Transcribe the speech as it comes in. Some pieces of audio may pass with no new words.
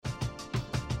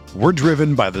We're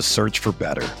driven by the search for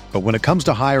better. But when it comes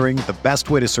to hiring, the best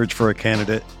way to search for a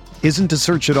candidate isn't to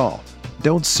search at all.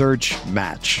 Don't search,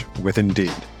 match with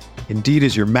Indeed. Indeed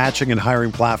is your matching and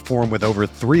hiring platform with over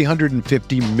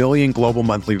 350 million global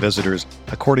monthly visitors,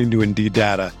 according to Indeed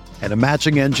data, and a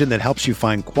matching engine that helps you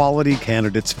find quality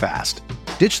candidates fast.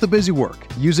 Ditch the busy work.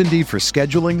 Use Indeed for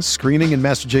scheduling, screening, and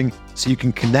messaging so you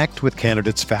can connect with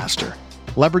candidates faster.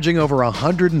 Leveraging over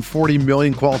 140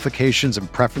 million qualifications and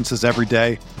preferences every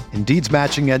day, Indeed's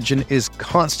matching engine is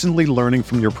constantly learning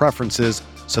from your preferences,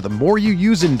 so the more you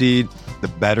use Indeed, the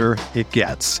better it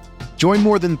gets. Join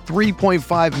more than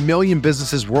 3.5 million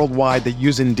businesses worldwide that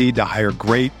use Indeed to hire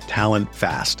great talent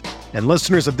fast. And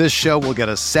listeners of this show will get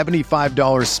a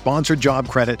 $75 sponsored job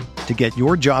credit to get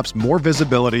your jobs more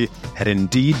visibility at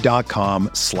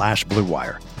Indeed.com/Blue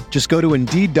Wire. Just go to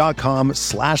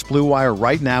Indeed.com/Blue Wire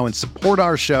right now and support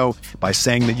our show by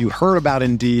saying that you heard about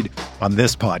Indeed on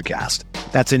this podcast.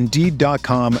 That's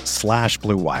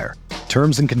Indeed.com/Blue Wire.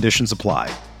 Terms and conditions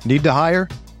apply. Need to hire?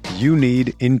 You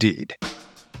need Indeed.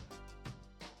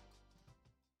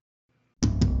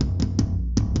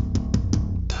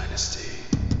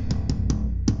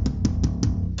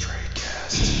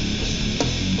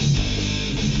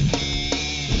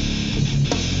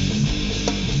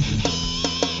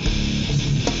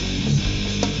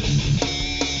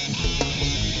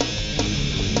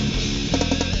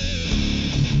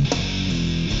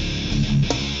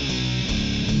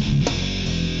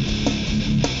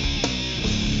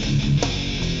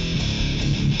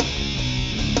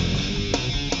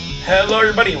 Hello,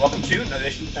 everybody, and welcome to another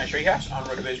edition of Tonight's Tradecast on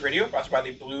RotoViz Radio, brought to you by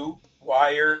the Blue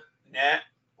Wire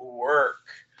Network.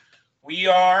 We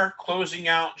are closing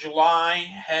out July,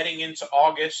 heading into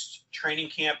August. Training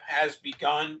camp has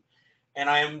begun, and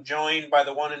I am joined by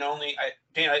the one and only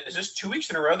Dan. Is this 2 weeks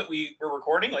in a row that we're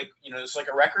recording? It's like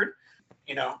a record.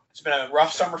 It's been a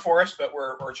rough summer for us, but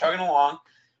we're chugging along.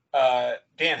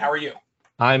 Dan, how are you?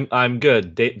 I'm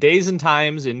good. Days and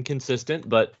times inconsistent,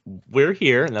 but we're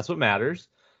here, and that's what matters.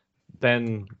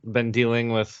 Been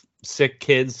dealing with sick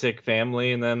kids, sick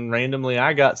family, and then randomly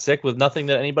I got sick with nothing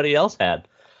that anybody else had.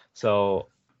 So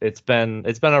it's been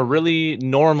a really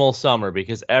normal summer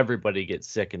because everybody gets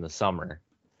sick in the summer.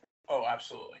 Oh,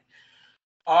 absolutely.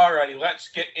 Alrighty, let's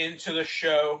get into the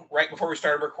show. Right before we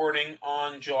started recording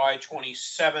on July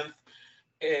 27th,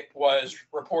 it was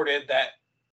reported that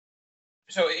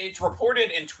it's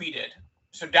reported and tweeted.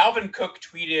 So Dalvin Cook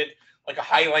tweeted like a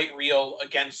highlight reel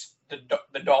against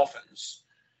the Dolphins.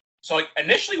 So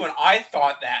initially when I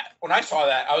saw that,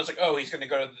 I was like, oh, he's going to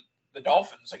go to the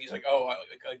Dolphins. Like he's like, oh,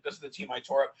 like this is the team I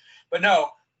tore up. But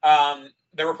no,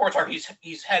 the reports are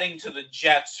he's heading to the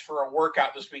Jets for a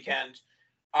workout this weekend.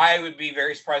 I would be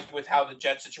very surprised with how the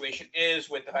Jets situation is,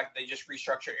 with the fact that they just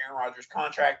restructured Aaron Rodgers'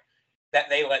 contract, that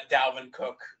they let Dalvin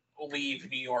Cook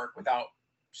leave New York without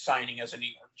signing as a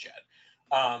New York Jet.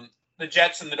 The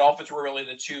Jets and the Dolphins were really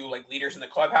the two leaders in the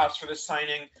clubhouse for this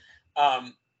signing.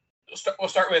 We'll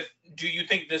start with, do you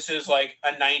think this is like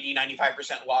a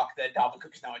 90-95% lock that Dalvin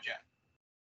Cook is now a Jet?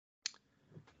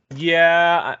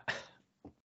 Yeah,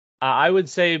 I would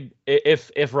say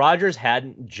if Rodgers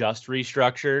hadn't just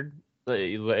restructured,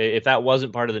 if that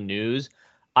wasn't part of the news,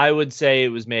 I would say it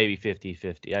was maybe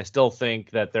 50-50. I still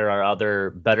think that there are other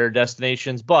better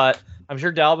destinations, but I'm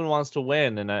sure Dalvin wants to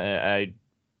win, and I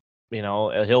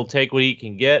he'll take what he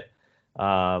can get.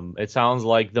 It sounds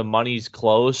like the money's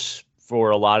close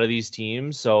for a lot of these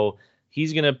teams, so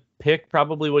he's going to pick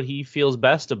probably what he feels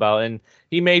best about, and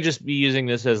he may just be using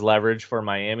this as leverage for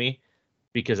Miami,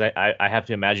 because I have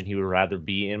to imagine he would rather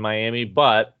be in Miami,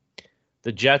 but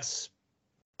the Jets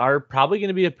are probably going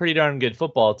to be a pretty darn good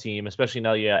football team, especially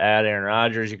now you add Aaron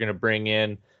Rodgers. You're going to bring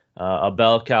in a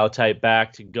bell cow type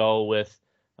back to go with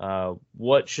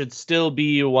what should still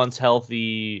be, once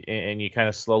healthy, and you kind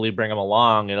of slowly bring them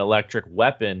along, an electric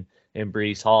weapon in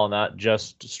Breece Hall, not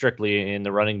just strictly in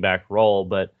the running back role,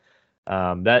 but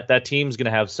that team's going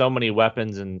to have so many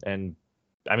weapons, and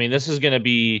I mean, this is going to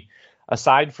be,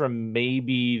 aside from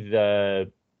maybe the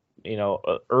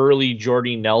early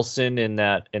Jordy Nelson in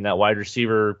that wide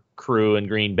receiver crew in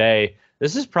Green Bay,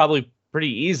 this is probably pretty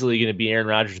easily going to be Aaron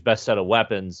Rodgers' best set of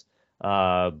weapons.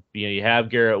 You have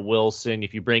Garrett Wilson.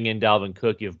 If you bring in Dalvin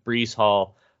Cook, you have Breece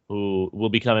Hall, who will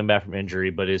be coming back from injury,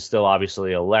 but is still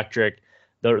obviously electric.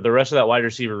 The rest of that wide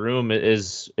receiver room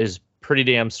is pretty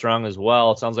damn strong as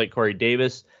well. It sounds like Corey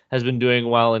Davis has been doing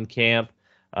well in camp.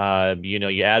 You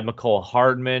add McCole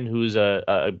Hardman, who's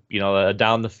a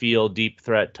down the field deep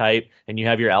threat type, and you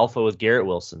have your alpha with Garrett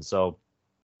Wilson. So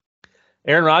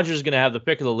Aaron Rodgers is going to have the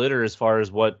pick of the litter as far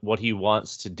as what he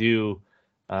wants to do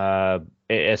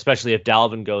especially if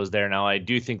Dalvin goes there. Now, I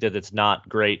do think that it's not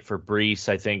great for Breece.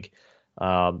 I think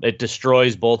it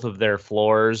destroys both of their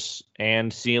floors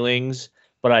and ceilings,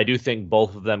 but I do think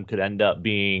both of them could end up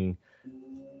being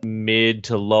mid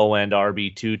to low end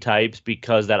RB2 types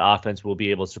because that offense will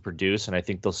be able to produce, and I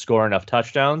think they'll score enough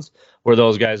touchdowns where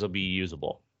those guys will be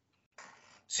usable.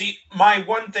 See, my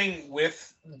one thing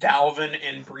with Dalvin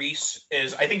and Breece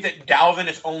is I think that Dalvin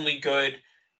is only good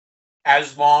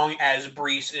as long as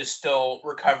Breece is still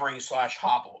recovering /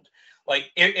 hobbled.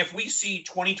 Like, if we see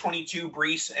 2022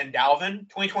 Breece and Dalvin,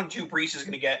 2022 Breece is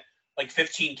going to get like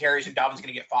 15 carries and Dalvin's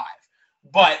going to get 5.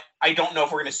 But I don't know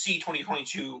if we're going to see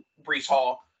 2022 Breece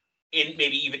Hall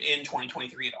maybe even in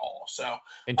 2023 at all. So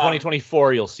in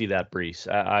 2024, you'll see that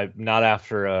Breece. I'm not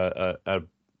after an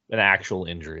actual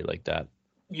injury like that.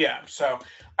 Yeah, so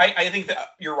I think that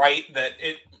you're right that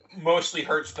it mostly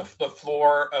hurts the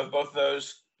floor of both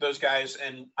those guys,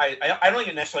 and I don't think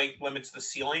it necessarily limits the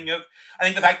ceiling of. I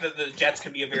think the fact that the Jets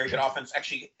can be a very good offense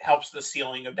actually helps the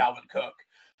ceiling of Dalvin Cook,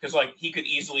 because like he could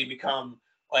easily become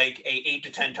like a 8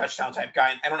 to 10 touchdown type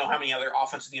guy. And I don't know how many other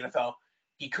offenses in the NFL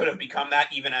he could have become that,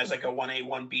 even as like a 1A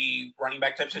 1B running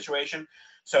back type situation.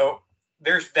 So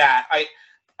there's that.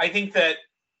 I think that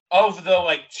of the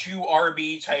like 2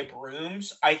 RB type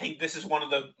rooms, I think this is one of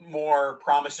the more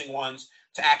promising ones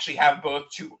to actually have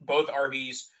both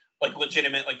RBs like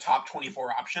legitimate like top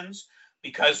 24 options,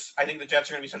 because I think the Jets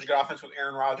are going to be such a good offense with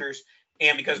Aaron Rodgers,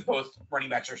 and because both running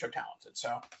backs are so talented.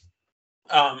 So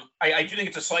I do think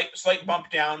it's a slight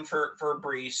bump down for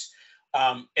Breece.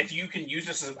 If you can use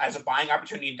this as a buying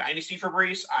opportunity in Dynasty for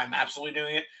Breece, I'm absolutely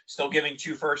doing it. Still giving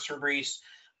 2 firsts for Breece.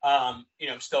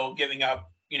 Still giving up,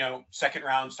 second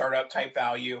round startup type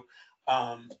value.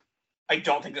 I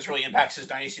don't think this really impacts his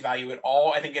Dynasty value at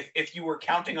all. I think if you were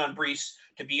counting on Breece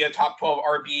to be a top 12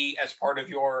 RB as part of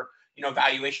your,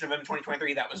 valuation of him in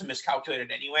 2023, that was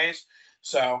miscalculated anyways.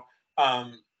 So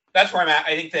that's where I'm at.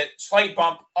 I think that slight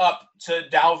bump up to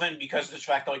Dalvin because of the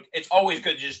fact that, like, it's always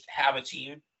good to just have a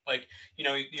team. Like,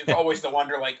 there's always the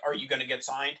wonder, like, are you going to get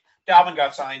signed? Dalvin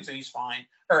got signed, so he's fine.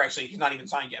 Or actually, he's not even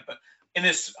signed yet. But in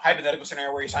this hypothetical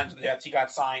scenario where he signs with the Jets, he got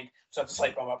signed. So that's a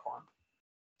slight bump up for him.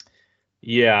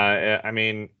 Yeah, I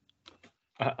mean,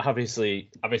 obviously,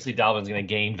 Dalvin's going to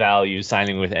gain value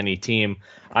signing with any team.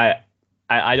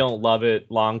 I don't love it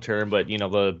long term, but there is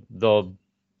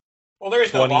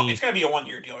no long. It's going to be a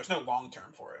 1-year deal. There's no long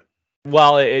term for it.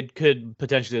 Well, it could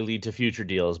potentially lead to future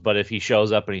deals, but if he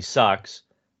shows up and he sucks,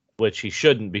 which he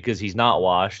shouldn't because he's not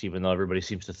washed, even though everybody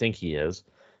seems to think he is.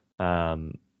 I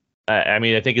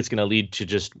think it's going to lead to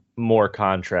just more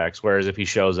contracts. Whereas if he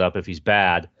shows up, if he's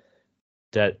bad,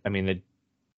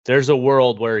 there's a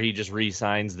world where he just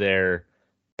re-signs there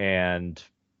and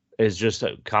is just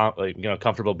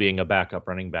comfortable being a backup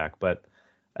running back. But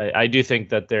I do think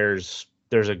that there's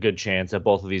a good chance that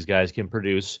both of these guys can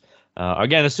produce.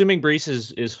 Again, assuming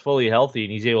Breece is fully healthy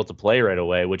and he's able to play right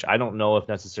away, which I don't know if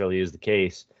necessarily is the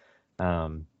case.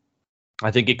 I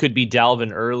think it could be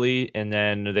Dalvin early, and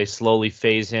then they slowly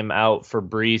phase him out for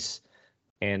Breece.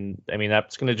 And,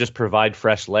 that's going to just provide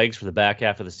fresh legs for the back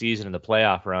half of the season and the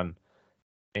playoff run.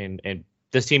 And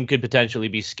this team could potentially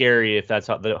be scary if that's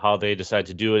how they decide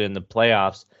to do it in the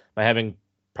playoffs, by having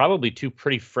probably 2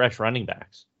 pretty fresh running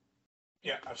backs.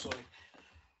 Yeah, absolutely.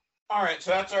 All right,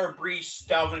 so that's our Breece,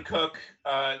 Dalvin Cook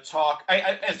talk.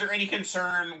 Is there any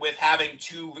concern with having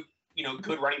 2,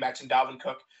 good running backs in Dalvin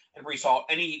Cook and Breece Hall?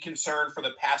 Any concern for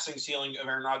the passing ceiling of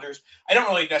Aaron Rodgers? I don't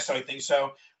really necessarily think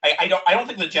so. I don't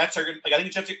think the Jets are going to, I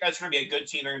think the Jets are going to be a good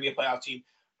team. They're going to be a playoff team.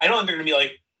 I don't think they're going to be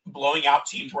like blowing out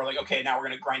teams where, like, okay, now we're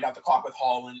going to grind out the clock with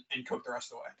Hall and Cook the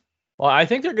rest of the way. Well, I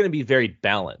think they're going to be very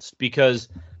balanced because,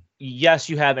 yes,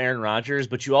 you have Aaron Rodgers,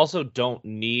 but you also don't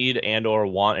need and or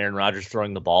want Aaron Rodgers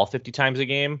throwing the ball 50 times a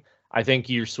game. I think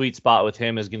your sweet spot with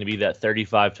him is going to be that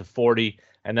 35 to 40,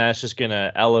 and that's just going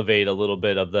to elevate a little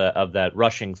bit of that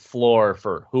rushing floor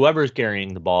for whoever's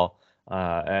carrying the ball.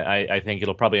 I think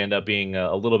it'll probably end up being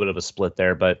a little bit of a split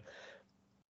there, but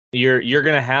you're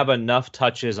going to have enough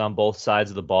touches on both sides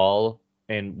of the ball,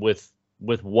 and with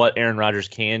what Aaron Rodgers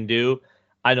can do,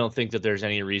 I don't think that there's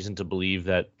any reason to believe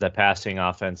that the passing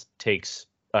offense takes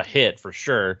a hit for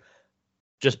sure,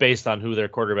 just based on who their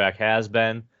quarterback has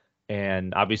been.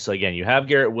 And obviously, again, you have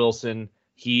Garrett Wilson.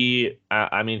 He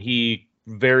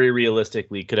very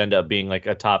realistically could end up being like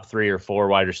a top 3 or 4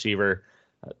 wide receiver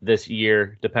this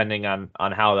year, depending on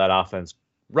how that offense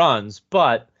runs.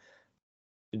 But,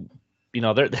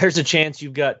 there's a chance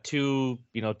you've got 2,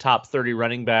 top 30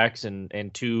 running backs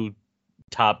and 2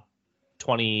 top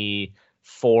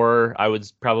 24,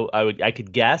 I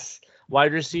could guess,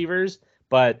 wide receivers.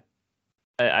 But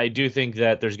I do think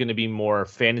that there's going to be more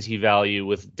fantasy value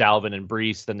with Dalvin and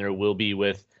Breece than there will be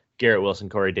with Garrett Wilson,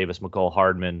 Corey Davis, McCole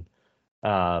Hardman.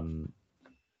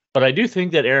 But I do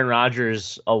think that Aaron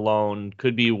Rodgers alone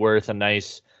could be worth a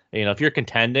nice, if you're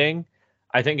contending,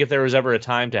 I think if there was ever a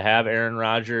time to have Aaron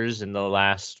Rodgers in the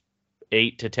last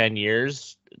 8 to 10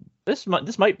 years, this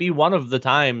might be one of the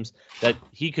times that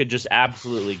he could just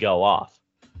absolutely go off.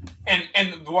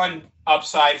 And one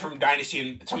upside from Dynasty,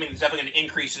 and something that's definitely going to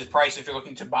increase his price if you're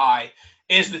looking to buy,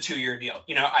 is the 2-year deal.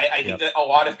 I think that a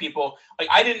lot of people,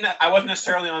 I wasn't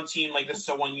necessarily on team, this is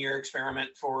a 1-year experiment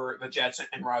for the Jets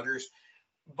and Rodgers,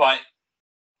 but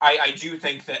I do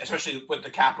think that, especially with the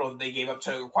capital that they gave up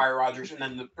to acquire Rodgers and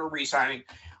then the re-signing,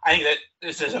 I think that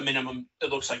this is a minimum, it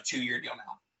looks like 2-year deal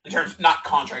now. In terms, not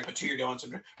contract, but 2-year deal in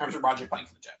terms of Rodgers playing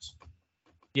for the Jets.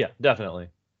 Yeah, definitely.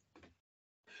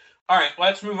 All right,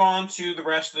 let's move on to the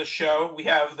rest of the show. We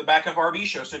have the backup RB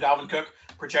show. So Dalvin Cook,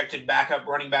 projected backup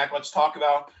running back. Let's talk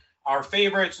about our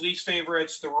favorites, least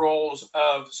favorites, the roles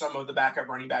of some of the backup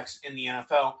running backs in the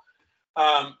NFL.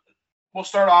 We'll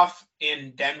start off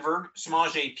in Denver.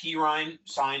 Samaje Perine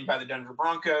signed by the Denver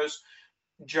Broncos.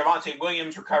 Javonte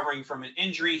Williams recovering from an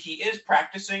injury. He is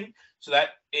practicing, so that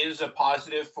is a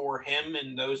positive for him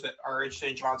and those that are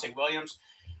interested in Javonte Williams.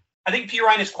 I think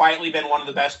Perine has quietly been one of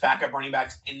the best backup running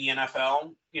backs in the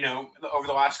NFL, over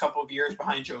the last couple of years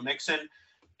behind Joe Mixon,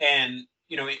 and,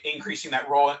 increasing that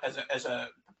role as a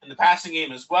in the passing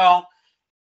game as well.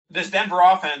 This Denver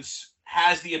offense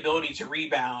has the ability to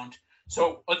rebound.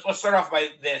 So let's start off by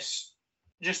this.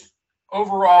 Just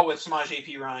overall with Samaje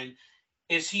Perine,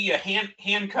 is he a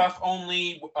handcuff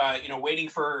only, waiting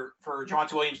for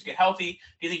Javonte Williams to get healthy?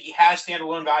 Do you think he has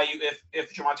standalone value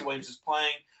if Javonte Williams is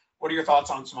playing? What are your thoughts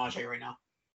on Samaje right now?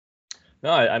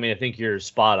 No, I think you're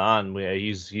spot on.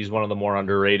 He's one of the more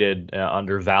underrated,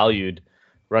 undervalued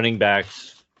running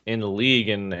backs in the league,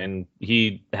 and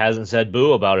he hasn't said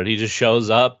boo about it. He just shows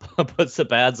up, puts the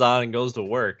pads on, and goes to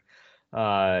work.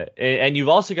 And you've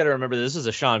also got to remember this is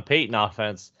a Sean Payton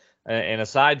offense, and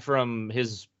aside from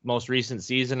his most recent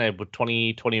season,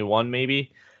 2021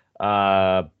 maybe,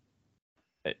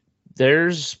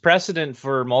 there's precedent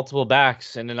for multiple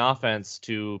backs in an offense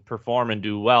to perform and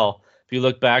do well. If you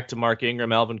look back to Mark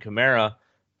Ingram, Alvin Kamara,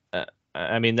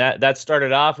 that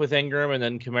started off with Ingram, and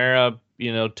then Kamara,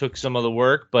 took some of the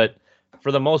work. But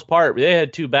for the most part, they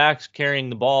had two backs carrying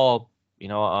the ball,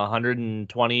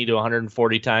 120 to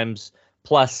 140 times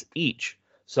plus each.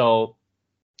 So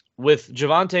with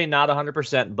Javonte not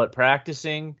 100%, but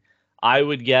practicing, I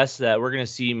would guess that we're going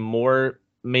to see more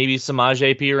maybe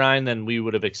Samaje Perine than we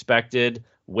would have expected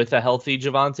with a healthy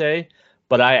Javonte.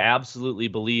 But I absolutely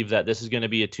believe that this is going to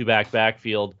be a two-back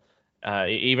backfield.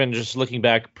 Even just looking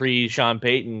back pre-Sean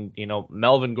Payton,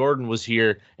 Melvin Gordon was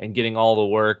here and getting all the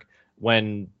work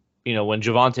when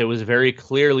Javonte was very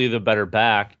clearly the better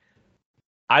back.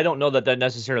 I don't know that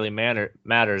necessarily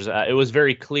matters. It was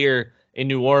very clear in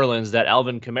New Orleans that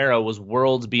Alvin Kamara was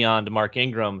worlds beyond Mark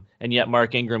Ingram, and yet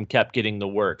Mark Ingram kept getting the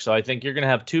work. So I think you're going to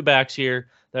have two backs here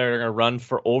that are going to run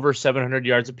for over 700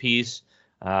 yards apiece.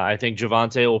 I think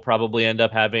Javonte will probably end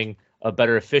up having a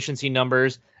better efficiency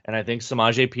numbers, and I think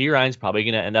Samaje Perine's probably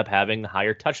going to end up having the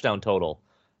higher touchdown total.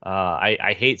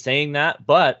 I hate saying that,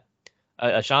 but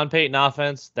a Sean Payton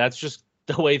offense, that's just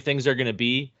the way things are going to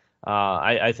be.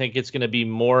 I think it's going to be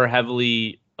more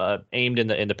heavily aimed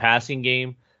in the passing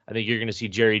game. I think you're going to see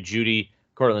Jerry Jeudy,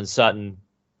 Cortland Sutton,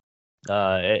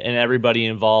 and everybody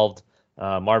involved,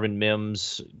 Marvin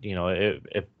Mims.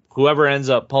 If whoever ends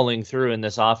up pulling through in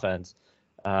this offense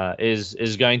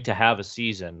is going to have a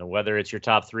season, whether it's your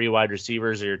top 3 wide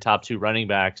receivers or your top 2 running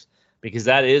backs, because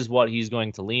that is what he's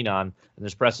going to lean on. And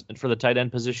there's precedent for the tight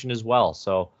end position as well.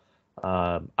 So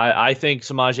I think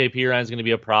Samaje Perine is going to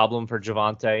be a problem for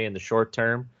Javonte in the short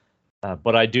term.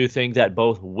 But I do think that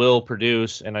both will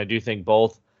produce, and I do think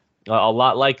both, a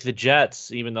lot like the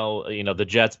Jets, even though, the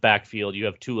Jets backfield, you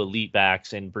have 2 elite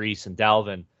backs in Breece and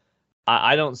Dalvin.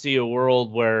 I don't see a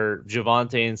world where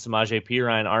Javonte and Samaje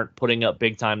Perine aren't putting up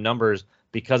big-time numbers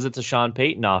because it's a Sean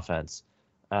Payton offense.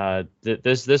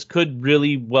 This could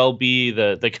really well be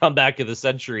the comeback of the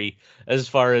century as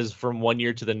far as from one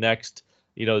year to the next,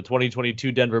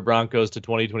 2022 Denver Broncos to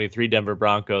 2023 Denver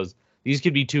Broncos. These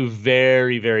could be 2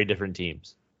 very, very different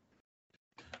teams.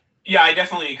 Yeah, I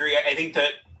definitely agree. I think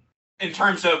that in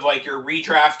terms of your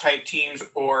redraft type teams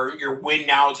or your win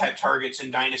now type targets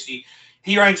in Dynasty,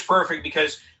 Perine's perfect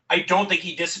because I don't think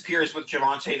he disappears with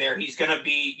Javonte there. He's going to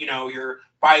be, your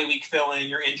bye week fill-in,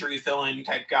 your injury fill-in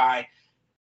type guy,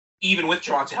 even with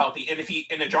Javonte healthy. And if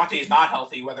Javonte is not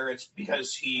healthy, whether it's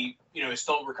because he, is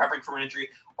still recovering from an injury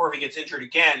or if he gets injured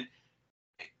again,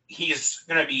 he's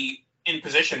going to be in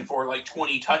position for like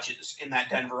 20 touches in that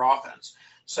Denver offense.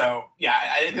 So yeah,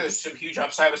 I think there's some huge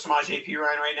upside with Samaje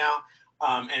Perine right now.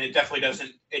 And it definitely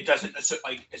doesn't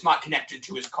like, it's not connected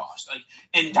to his cost. Like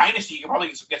in Dynasty, you can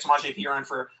probably get Samaje Perine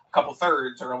for a couple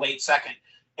thirds or a late second.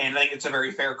 And I think it's a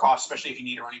very fair cost, especially if you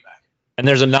need a running back. And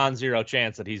there's a non-zero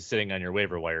chance that he's sitting on your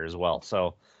waiver wire as well.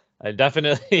 So I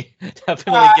definitely get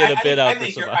a bid out for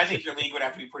Samaje. I think your league would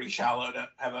have to be pretty shallow to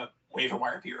have a waiver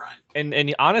wire Perine.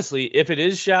 And honestly, if it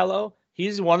is shallow,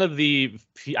 he's one of the,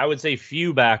 I would say,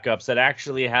 few backups that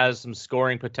actually has some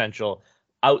scoring potential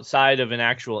outside of an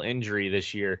actual injury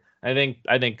this year. I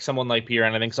think someone like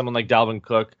Perine, I think someone like Dalvin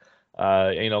Cook,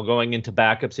 going into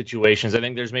backup situations. I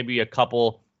think there's maybe a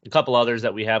couple others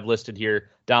that we have listed here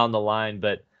down the line,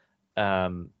 but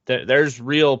there's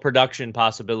real production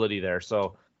possibility there.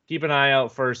 So keep an eye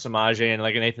out for Samaje. And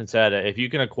like Nathan said, if you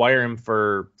can acquire him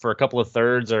for a couple of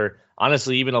thirds or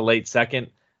honestly even a late second,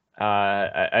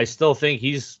 I still think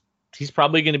he's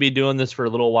probably going to be doing this for a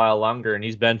little while longer, and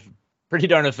he's been pretty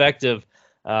darn effective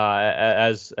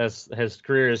as his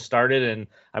career has started. And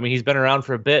I mean, he's been around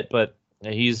for a bit, but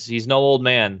he's no old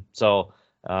man. So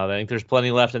I think there's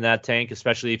plenty left in that tank,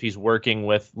 especially if he's working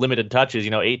with limited touches,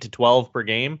 8 to 12 per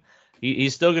game.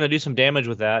 He's still going to do some damage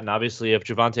with that. And obviously if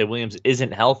Javonte Williams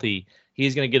isn't healthy,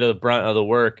 he's going to get the brunt of the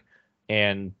work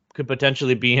and could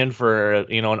potentially be in for, an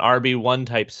RB1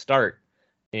 type start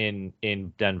in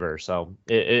Denver. So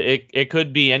it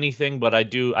could be anything, but I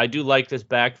do like this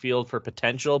backfield for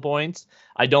potential points.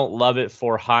 I don't love it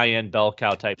for high-end bell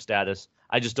cow type status.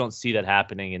 I just don't see that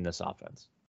happening in this offense.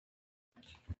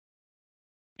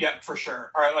 Yep, for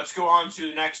sure. All right, let's go on to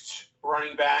the next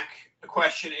running back. The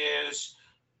question is,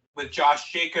 with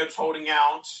Josh Jacobs holding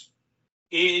out,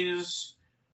 is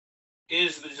the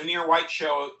Zamir White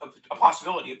show a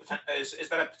possibility? Is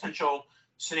that a potential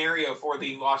scenario for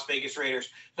the Las Vegas Raiders?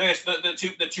 So I guess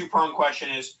the two-pronged question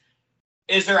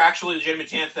is there actually a legitimate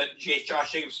chance that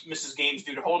Josh Jacobs misses games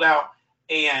due to holdout?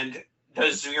 And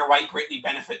does Zamir White greatly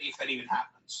benefit if that even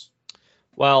happens?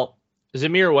 Well,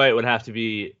 Zamir White would have to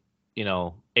be,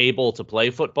 able to play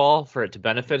football for it to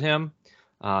benefit him.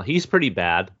 He's pretty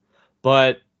bad,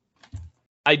 but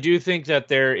I do think that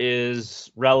there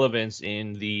is relevance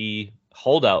in the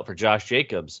holdout for Josh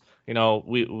Jacobs.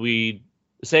 We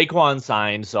Saquon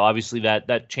signed, so obviously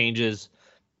that changes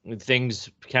things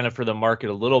kind of for the market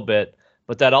a little bit,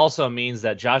 but that also means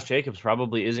that Josh Jacobs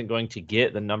probably isn't going to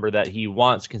get the number that he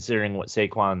wants, considering what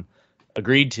Saquon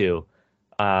agreed to.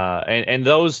 And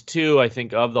those two, I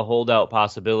think, of the holdout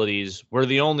possibilities were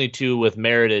the only two with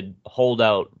merited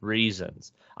holdout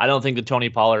reasons. I don't think the Tony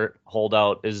Pollard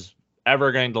holdout is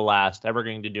ever going to last, ever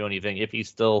going to do anything. If he's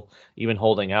still even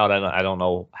holding out, I don't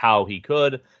know how he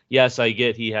could. Yes, I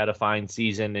get he had a fine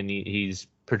season and he's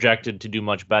projected to do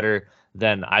much better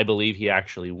than I believe he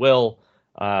actually will.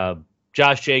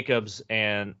 Josh Jacobs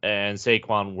and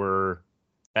Saquon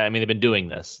they've been doing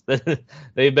this.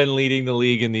 They've been leading the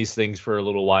league in these things for a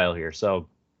little while here. So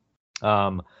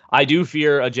I do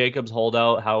fear a Jacobs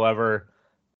holdout. However,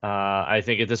 I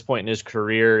think at this point in his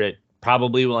career, it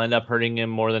probably will end up hurting him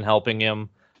more than helping him,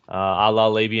 a la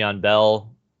Le'Veon Bell.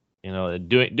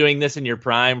 Doing this in your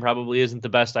prime probably isn't the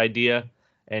best idea.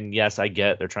 And yes, I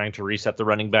get they're trying to reset the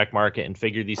running back market and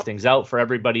figure these things out for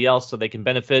everybody else so they can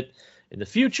benefit in the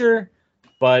future.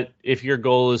 But if your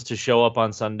goal is to show up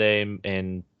on Sunday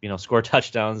and score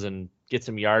touchdowns and get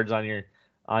some yards on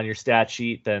your stat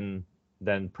sheet, then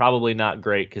probably not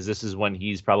great, because this is when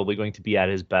he's probably going to be at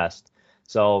his best.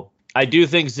 So I do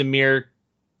think Zamir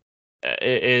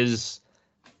is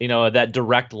that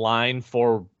direct line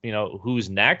for who's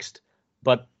next,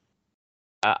 but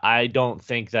I don't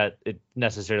think that it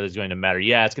necessarily is going to matter.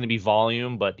 Yeah, it's going to be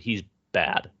volume, but he's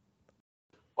bad.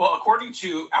 Well, according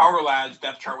to Our Lad's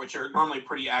depth chart, which are normally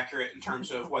pretty accurate in terms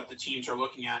of what the teams are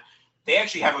looking at, they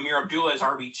actually have Amir Abdullah as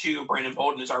RB2, Brandon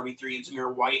Bolden as RB3, and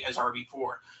Zamir White as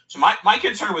RB4. So my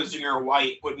concern with Zamir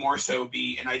White would more so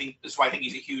be, and I think this is why I think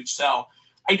he's a huge sell,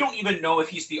 I don't even know if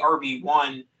he's the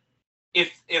RB1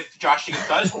 if Josh Jacobs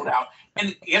does hold out.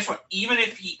 And guess what? Even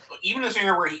in a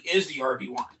scenario where he is the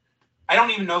RB1, I don't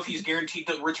even know if he's guaranteed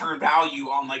the return value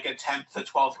on like a 10th to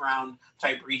 12th round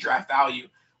type redraft value.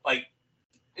 Like,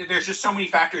 there's just so many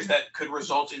factors that could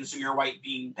result in Zamir White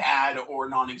being bad or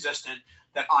non-existent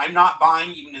that I'm not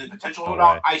buying, even in the potential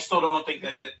holdout. Right. I still don't think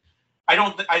that. I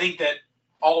think that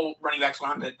all running backs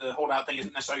learn that the holdout thing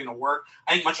isn't necessarily going to work.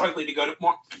 I think much more likely to go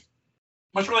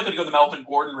the Melvin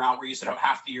Gordon route, where you sit out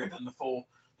half the year, than the full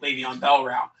Le'Veon Bell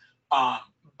route.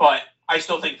 But I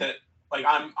still think that, like,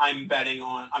 I'm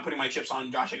putting my chips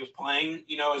on Josh Jacobs playing,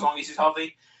 as long as he's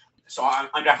healthy. So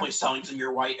I'm definitely selling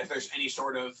Zamir White if there's any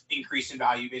sort of increase in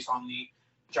value based on the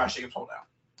Josh Jacobs hold out.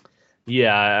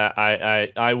 Yeah,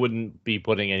 I wouldn't be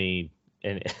putting any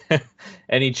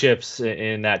any chips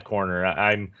in that corner.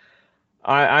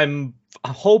 I'm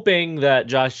hoping that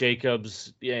Josh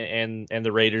Jacobs and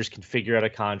the Raiders can figure out a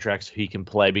contract so he can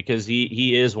play, because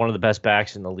he is one of the best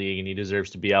backs in the league and he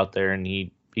deserves to be out there, and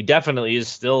he definitely is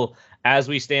still, as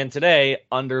we stand today,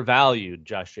 undervalued,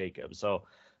 Josh Jacobs. So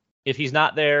if he's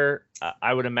not there,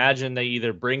 I would imagine they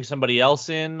either bring somebody else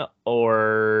in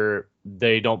or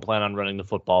they don't plan on running the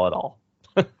football at all.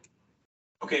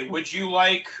 Okay, would you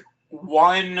like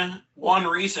one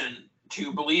reason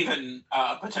to believe in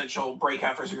a potential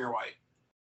breakout for Zamir White?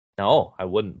 No, I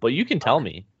wouldn't, but you can tell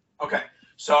me. Okay,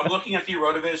 so I'm looking at the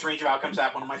RotoViz Range of Outcomes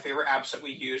app, one of my favorite apps that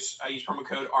we use. I use promo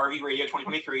code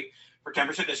RVRadio2023 for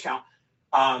 10% discount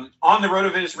on the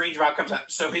RotoViz Range of Outcomes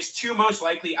app. So his two most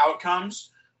likely outcomes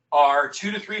are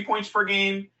 2 to 3 points per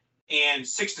game and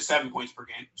 6 to 7 points per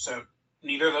game. So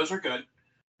neither of those are good.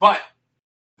 But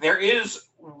there is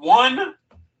one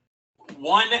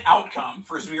outcome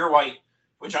for Zamir White,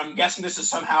 which I'm guessing this is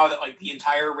somehow that like the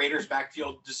entire Raiders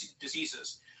backfield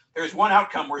deceases. There's one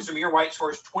outcome where Zamir White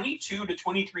scores 22 to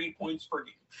 23 points per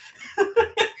game.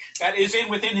 That is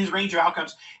within his range of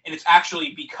outcomes, and it's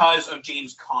actually because of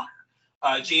James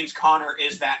Conner. James Conner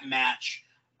is that match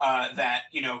that,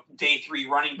 day 3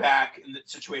 running back in the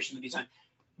situation that he's in.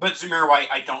 But Zamir White,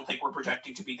 I don't think we're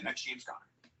projecting to be the next James Conner.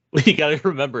 We got to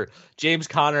remember, James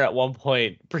Conner at one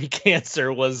point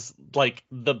pre-cancer was like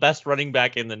the best running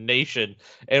back in the nation,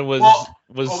 and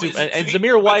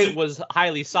Zamir White was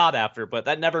highly sought after, but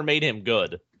that never made him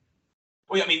good.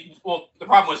 Well, the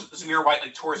problem was Zamir White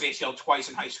tore his ACL twice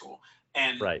in high school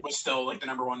and was still the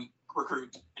number one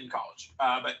recruit in college.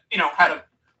 But had an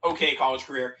okay college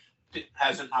career.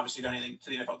 Hasn't obviously done anything to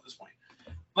the NFL at this point.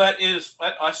 Let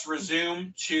us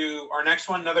resume to our next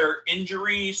one. Another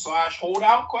injury /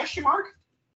 holdout question mark.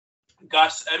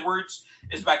 Gus Edwards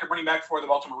is backup running back for the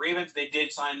Baltimore Ravens. They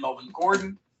did sign Melvin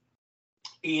Gordon.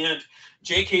 And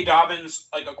J.K. Dobbins,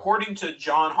 according to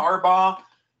John Harbaugh,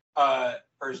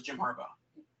 or is it Jim Harbaugh?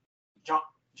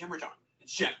 Jim or John?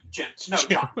 It's Jim. No,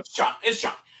 John. It's John. It's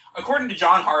John. According to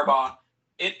John Harbaugh,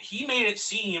 he made it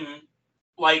seem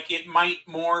like it might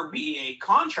more be a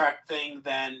contract thing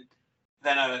than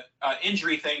a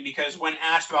injury thing, because when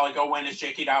asked about when is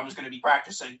J.K. Dobbins going to be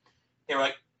practicing, they were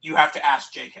like, you have to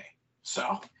ask J.K.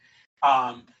 So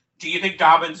do you think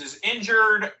Dobbins is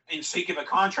injured in sake of a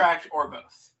contract, or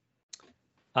both?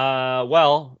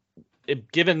 Well,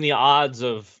 given the odds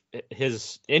of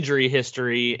his injury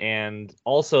history and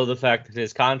also the fact that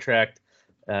his contract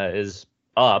is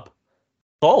up,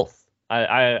 both.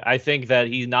 I think that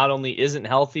he not only isn't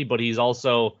healthy, but he's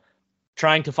also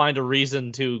trying to find a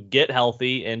reason to get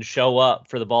healthy and show up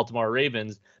for the Baltimore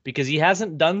Ravens, because he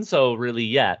hasn't done so really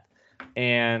yet.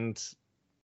 And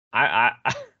I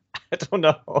don't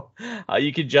know how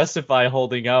you can justify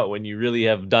holding out when you really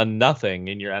have done nothing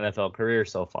in your NFL career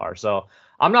so far. So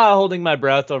I'm not holding my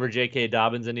breath over J.K.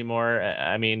 Dobbins anymore.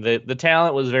 I mean, the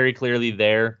talent was very clearly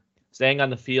there. Staying on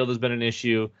the field has been an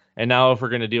issue. And now if we're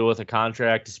going to deal with a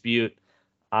contract dispute,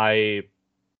 I'm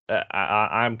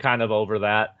kind of over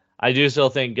that. I do still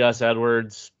think Gus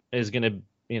Edwards is going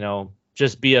to,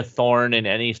 just be a thorn in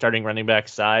any starting running back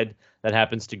side that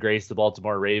happens to grace the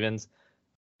Baltimore Ravens.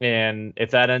 And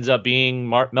if that ends up being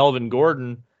Melvin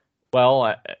Gordon,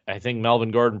 well, I think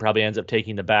Melvin Gordon probably ends up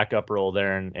taking the backup role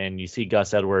there, and you see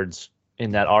Gus Edwards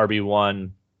in that RB1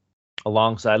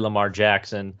 alongside Lamar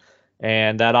Jackson.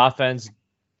 And that offense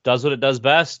does what it does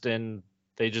best, and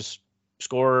they just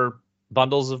score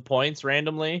bundles of points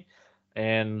randomly.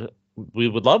 And we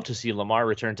would love to see Lamar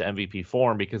return to MVP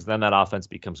form, because then that offense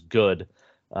becomes good.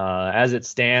 As it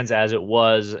stands, as it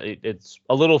was, it's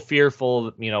a little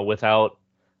fearful, without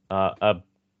a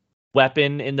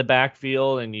weapon in the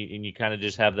backfield, and you kind of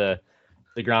just have the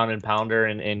ground and pounder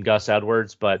in Gus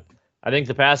Edwards. But I think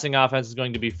the passing offense is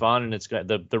going to be fun, and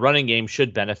the running game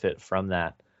should benefit from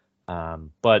that.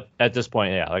 But at this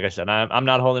point, yeah, like I said, I'm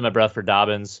not holding my breath for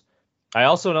Dobbins. I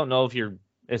also don't know if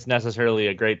it's necessarily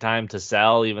a great time to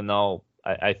sell, even though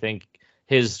I think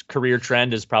his career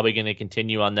trend is probably going to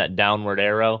continue on that downward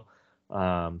arrow.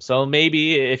 So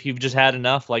maybe if you've just had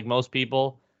enough, like most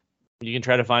people, you can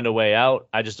try to find a way out.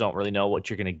 I just don't really know what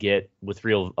you're going to get with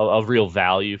real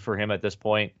value for him at this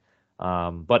point.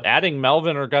 But adding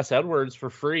Melvin or Gus Edwards for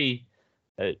free,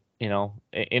 in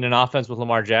an offense with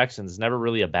Lamar Jackson is never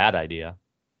really a bad idea.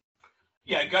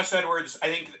 Yeah, Gus Edwards. I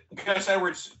think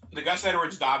the Gus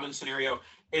Edwards Dobbins scenario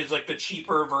is like the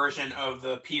cheaper version of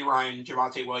the P. Ryan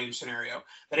Javonte Williams scenario.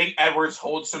 I think Edwards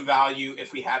holds some value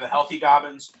if we have a healthy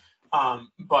Dobbins,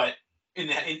 but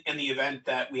in the event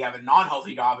that we have a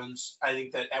non-healthy Dobbins, I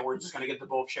think that Edwards is going to get the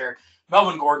bulk share.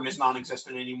 Melvin Gordon is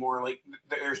non-existent anymore. Like,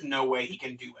 there's no way he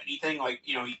can do anything. Like,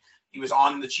 he was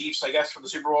on the Chiefs, I guess, for the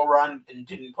Super Bowl run and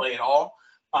didn't play at all.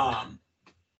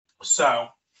 So,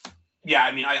 yeah,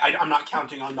 I mean, I'm not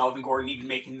counting on Melvin Gordon even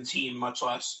making the team, much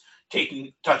less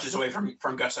taking touches away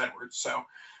from Gus Edwards. So,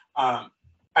 I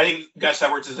think Gus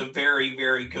Edwards is a very,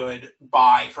 very good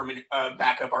buy from a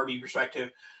backup RB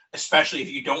perspective, especially if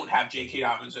you don't have J.K.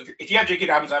 Dobbins. If you have J.K.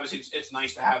 Dobbins, obviously it's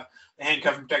nice to have the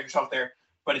handcuff and protect yourself there,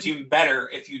 but it's even better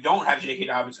if you don't have J.K.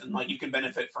 Dobbins and like you can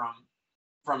benefit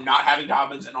from not having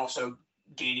Dobbins and also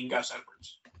gaining Gus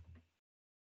Edwards.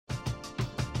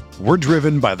 We're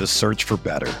driven by the search for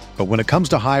better, but when it comes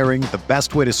to hiring, the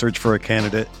best way to search for a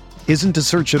candidate isn't to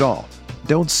search at all.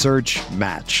 Don't search,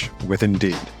 match with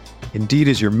Indeed. Indeed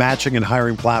is your matching and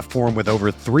hiring platform with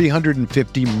over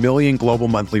 350 million global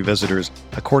monthly visitors,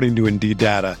 according to Indeed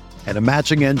data, and a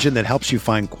matching engine that helps you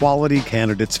find quality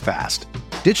candidates fast.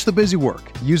 Ditch the busy work.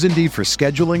 Use Indeed for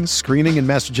scheduling, screening, and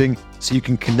messaging so you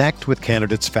can connect with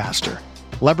candidates faster.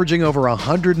 Leveraging over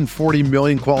 140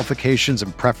 million qualifications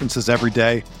and preferences every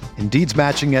day, Indeed's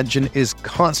matching engine is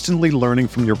constantly learning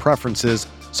from your preferences,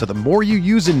 so the more you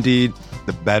use Indeed,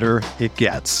 the better it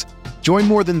gets. Join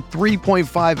more than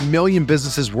 3.5 million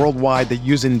businesses worldwide that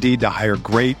use Indeed to hire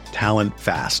great talent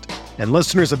fast. And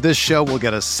listeners of this show will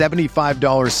get a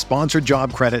 $75 sponsored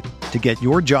job credit to get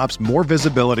your jobs more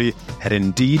visibility at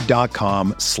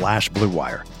Indeed.com/Blue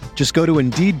Wire. Just go to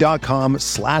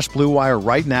Indeed.com/Blue Wire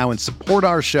right now and support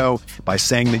our show by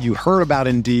saying that you heard about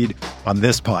Indeed on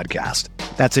this podcast.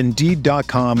 That's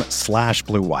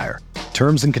Indeed.com/Blue Wire.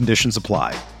 Terms and conditions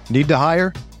apply. Need to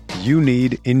hire? You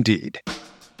need Indeed.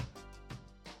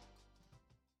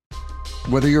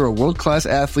 Whether you're a world-class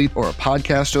athlete or a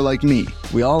podcaster like me,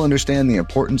 we all understand the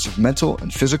importance of mental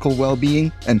and physical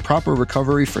well-being and proper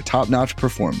recovery for top-notch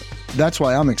performance. That's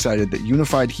why I'm excited that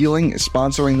Unified Healing is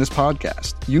sponsoring this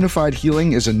podcast. Unified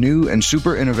Healing is a new and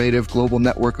super innovative global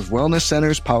network of wellness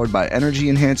centers powered by Energy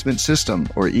Enhancement System,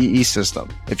 or EE System.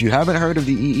 If you haven't heard of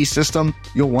the EE System,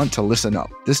 you'll want to listen up.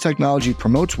 This technology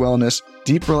promotes wellness,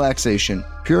 deep relaxation,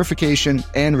 purification,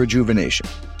 and rejuvenation.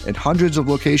 In hundreds of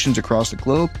locations across the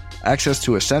globe, access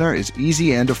to a center is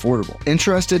easy and affordable.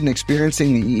 Interested in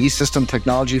experiencing the EE System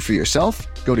technology for yourself?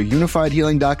 Go to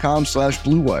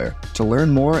unifiedhealing.com/Blue Wire to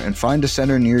learn more and find a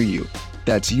center near you.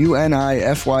 That's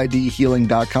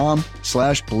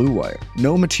UNIFYDhealing.com/Blue Wire.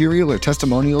 No material or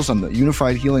testimonials on the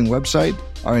Unified Healing website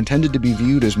are intended to be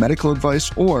viewed as medical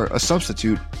advice or a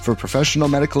substitute for professional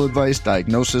medical advice,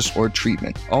 diagnosis, or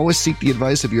treatment. Always seek the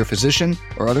advice of your physician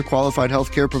or other qualified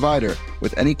healthcare provider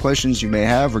with any questions you may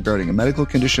have regarding a medical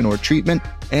condition or treatment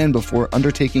and before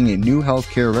undertaking a new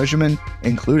healthcare regimen,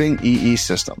 including EE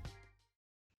System.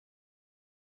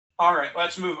 All right,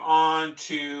 let's move on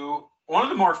to one of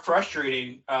the more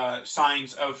frustrating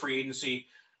signs of free agency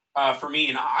for me,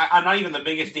 and I'm not even the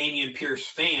biggest Dameon Pierce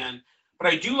fan, but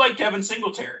I do like Devin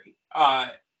Singletary.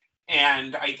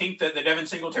 And I think that the Devin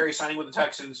Singletary signing with the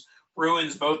Texans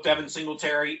ruins both Devin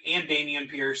Singletary and Dameon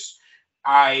Pierce.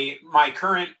 My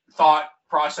current thought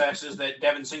process is that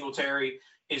Devin Singletary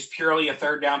is purely a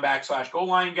third down back / goal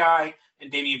line guy,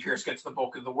 and Dameon Pierce gets the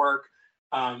bulk of the work.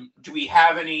 Do we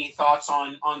have any thoughts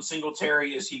on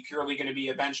Singletary? Is he purely going to be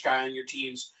a bench guy on your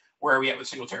teams? Where are we at with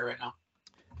Singletary right now?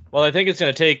 Well, I think it's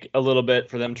going to take a little bit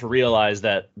for them to realize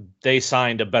that they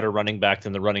signed a better running back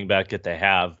than the running back that they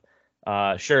have.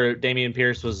 Sure, Dameon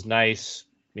Pierce was nice,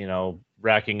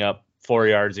 racking up 4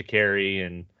 yards a carry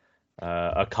and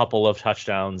a couple of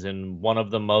touchdowns in one of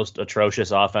the most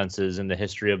atrocious offenses in the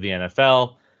history of the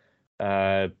NFL.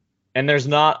 And there's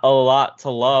not a lot to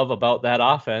love about that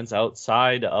offense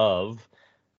outside of,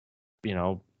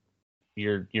 your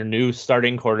new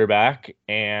starting quarterback,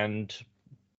 and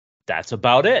that's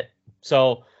about it.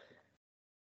 So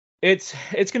it's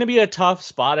going to be a tough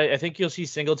spot. I think you'll see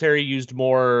Singletary used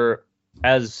more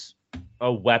as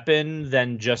a weapon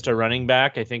than just a running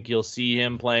back. I think you'll see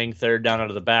him playing third down out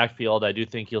of the backfield. I do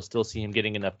think you'll still see him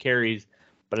getting enough carries,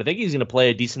 but I think he's going to play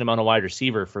a decent amount of wide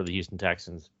receiver for the Houston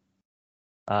Texans.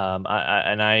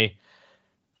 Only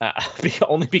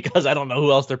because I don't know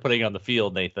who else they're putting on the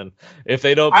field, Nathan. If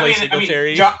they don't play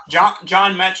Singletary, John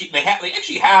Mechie, they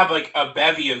actually have like a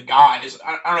bevy of guys.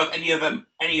 I don't know if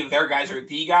any of their guys are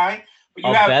the guy, but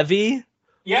you have bevy.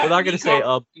 Yeah, we're not going to say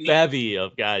a bevy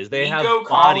of guys. They Nico have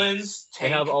Collins, they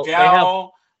have John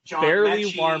barely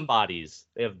Mechie. warm bodies.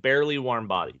 They have barely warm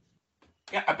bodies.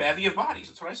 Yeah, a bevy of bodies.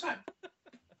 That's what I said.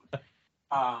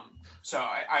 So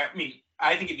I mean,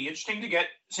 I think it'd be interesting to get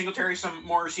Singletary some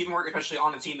more receiving work, especially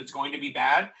on a team that's going to be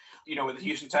bad. With the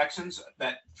Houston Texans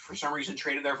that for some reason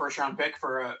traded their first round pick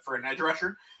for an edge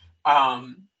rusher.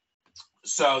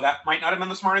 So that might not have been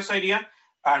the smartest idea.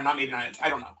 Not maybe not. I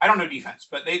don't know. I don't know defense,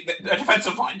 but a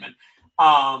defensive lineman.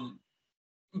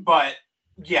 But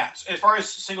yes, as far as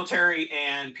Singletary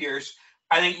and Pierce,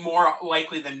 I think more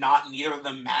likely than not, neither of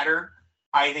them matter.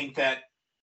 I think that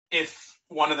if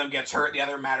one of them gets hurt, the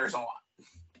other matters a lot.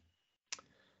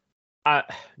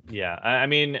 Yeah. I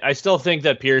mean, I still think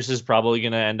that Pierce is probably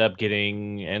going to end up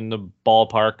getting in the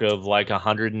ballpark of like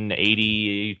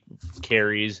 180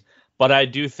 carries. But I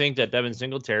do think that Devin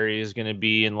Singletary is going to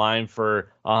be in line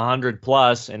for 100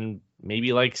 plus and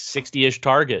maybe like 60-ish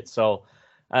targets. So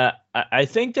I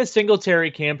think that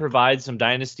Singletary can provide some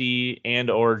dynasty and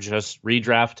or just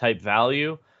redraft type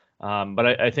value.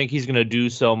 But I think he's going to do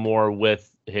so more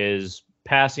with his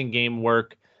passing game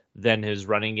work than his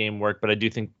running game work. But I do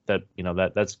think that,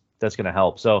 that's going to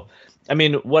help. So, I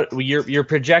mean, what your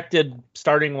projected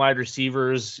starting wide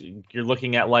receivers, you're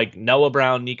looking at like Noah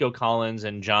Brown, Nico Collins,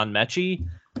 and John Mechie.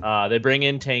 They bring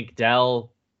in Tank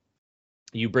Dell.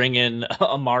 You bring in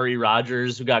Amari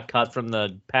Rodgers, who got cut from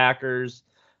the Packers.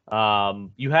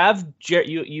 You have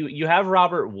you have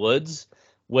Robert Woods,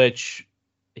 which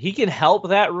he can help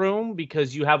that room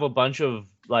because you have a bunch of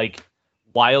like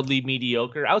wildly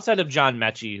mediocre outside of John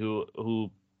Mechie,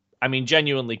 who I mean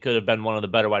genuinely could have been one of the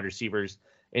better wide receivers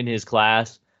in his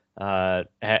class.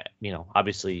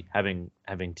 Obviously having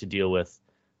to deal with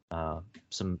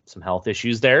some health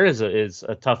issues there is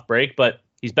a tough break, but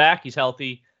he's back, he's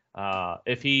healthy.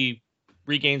 If he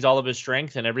regains all of his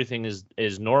strength and everything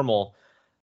is normal,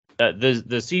 the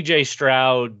CJ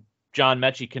Stroud John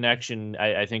Mechie connection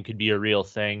I think could be a real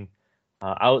thing.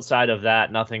 Outside of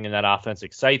that, nothing in that offense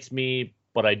excites me,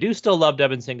 but I do still love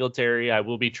Devin Singletary. I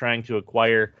will be trying to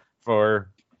acquire for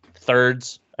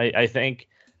thirds, I think.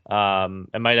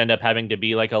 It might end up having to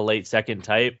be like a late second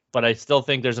type, but I still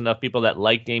think there's enough people that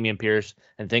like Dameon Pierce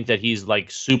and think that he's like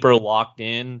super locked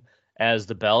in as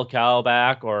the bell cow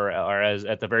back or as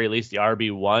at the very least the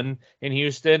RB1 in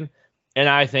Houston. And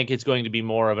I think it's going to be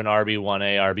more of an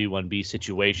RB1A, RB1B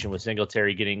situation with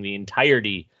Singletary getting the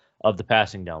entirety of the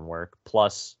passing down work,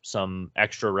 plus some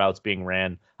extra routes being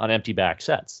ran on empty back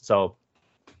sets. So,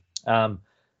 I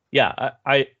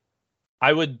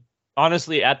would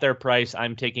honestly, at their price,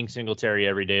 I'm taking Singletary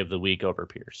every day of the week over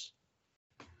Pierce.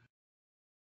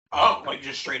 Oh, like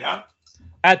just straight up?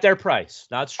 At their price,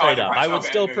 not straight up. Price. I would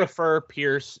still prefer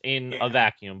Pierce in a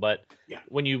vacuum, but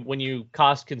when you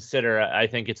cost consider, I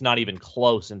think it's not even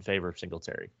close in favor of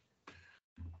Singletary.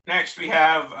 Next, we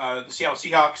have the Seattle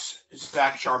Seahawks,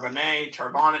 Zach Charbonnet,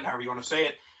 however you want to say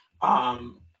it.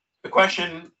 The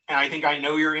question, and I think I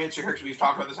know your answer here because we've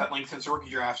talked about this at length since the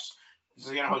rookie drafts. This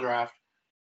is the NFL draft.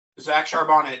 Zach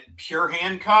Charbonnet, pure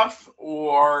handcuff,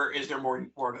 or is there more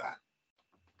to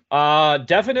that?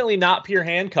 Definitely not pure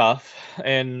handcuff.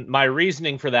 And my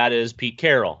reasoning for that is Pete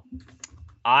Carroll.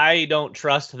 I don't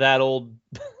trust that old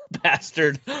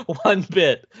bastard one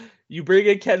bit. You bring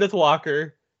in Kenneth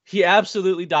Walker. He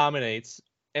absolutely dominates.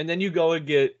 And then you go and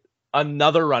get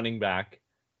another running back,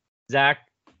 Zach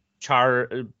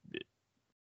Chardonnay.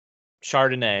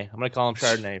 I'm going to call him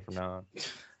Chardonnay from now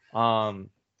on.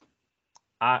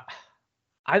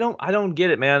 I don't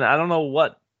get it, man. I don't know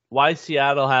why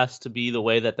Seattle has to be the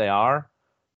way that they are,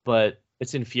 but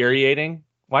it's infuriating.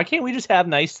 Why can't we just have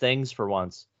nice things for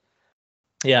once?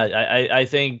 Yeah, I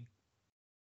think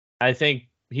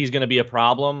he's going to be a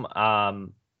problem.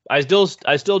 I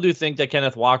still do think that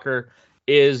Kenneth Walker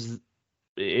is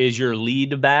your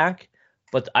lead back,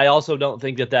 but I also don't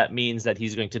think that means that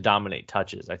he's going to dominate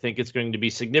touches. I think it's going to be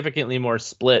significantly more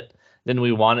split than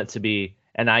we want it to be,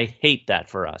 and I hate that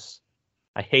for us.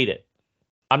 I hate it.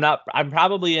 I'm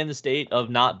probably in the state of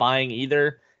not buying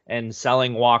either and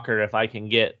selling Walker if I can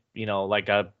get,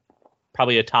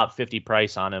 probably a top 50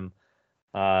 price on him.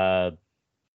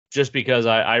 Just because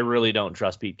I really don't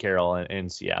trust Pete Carroll in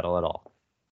Seattle at all.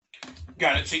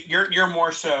 Got it. So you're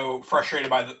more so frustrated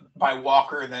by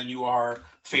Walker than you are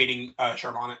fading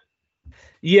Charbonnet.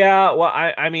 Yeah, well,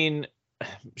 I mean,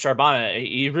 Charbonnet,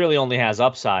 he really only has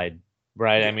upside,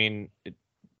 right? Yeah. I mean,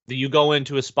 you go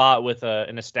into a spot with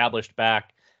an established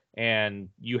back and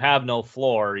you have no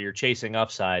floor, you're chasing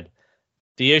upside.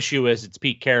 The issue is it's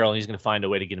Pete Carroll and he's going to find a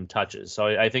way to get him touches. So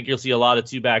I think you'll see a lot of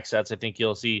 2-back sets. I think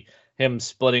you'll see him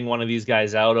splitting one of these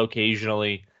guys out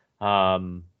occasionally.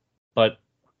 But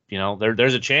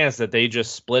there's a chance that they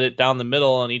just split it down the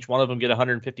middle and each one of them get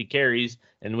 150 carries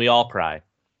and we all cry.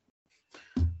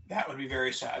 That would be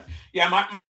very sad. Yeah,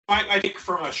 I think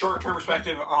from a short-term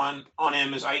perspective on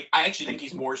him is I actually think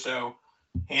he's more so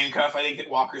handcuff. I think that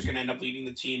Walker's going to end up leading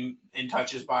the team in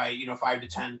touches by 5 to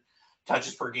 10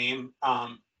 touches per game.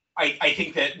 I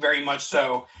think that very much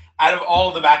so. Out of all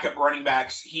of the backup running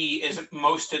backs, he is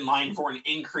most in line for an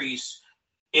increase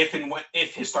if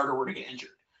his starter were to get injured.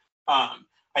 I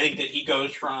think that he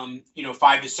goes from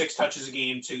 5 to 6 touches a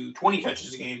game to 20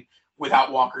 touches a game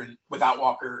without Walker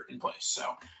in place.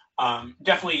 So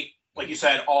definitely, like you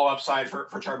said, all upside for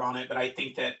Charbonnet. But I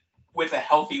think that with a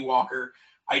healthy Walker,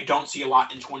 I don't see a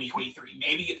lot in 2023.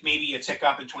 Maybe a tick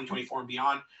up in 2024 and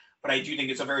beyond. But I do think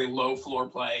it's a very low floor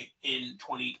play in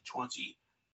 2023.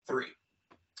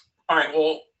 All right,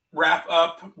 we'll wrap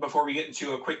up before we get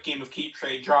into a quick game of keep,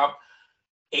 trade, drop.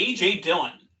 A.J.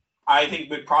 Dillon, I think,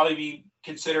 would probably be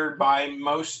considered by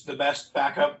most the best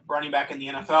backup running back in the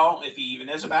NFL, if he even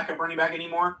is a backup running back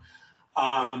anymore.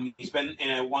 He's been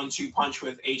in a 1-2 punch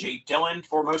with A.J. Dillon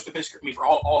for most of his career, for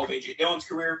all of A.J. Dillon's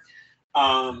career.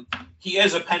 He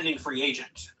is a pending free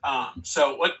agent.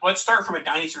 So let's start from a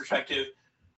dynasty perspective.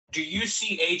 Do you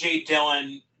see A.J.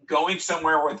 Dillon going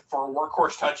somewhere for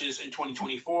workhorse touches in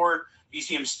 2024? Do you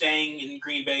see him staying in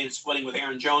Green Bay and splitting with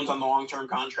Aaron Jones on the long-term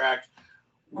contract?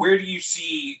 Where do you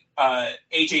see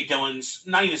A.J. Dillon's,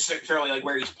 not even necessarily like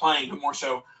where he's playing, but more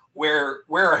so where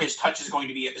are his touches going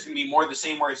to be? Is it going to be more the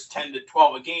same where it's 10 to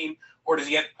 12 a game, or does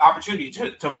he get opportunity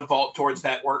to vault towards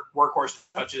that workhorse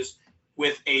touches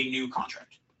with a new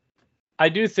contract? I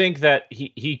do think that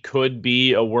he could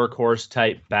be a workhorse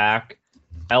type back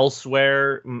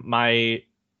elsewhere. My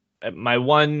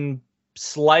one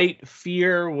slight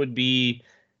fear would be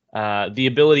the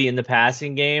ability in the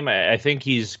passing game. I think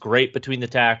he's great between the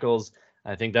tackles.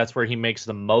 I think that's where he makes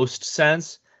the most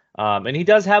sense. And he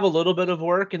does have a little bit of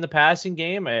work in the passing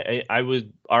game. I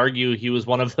would argue he was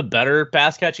one of the better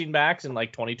pass catching backs in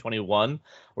like 2021,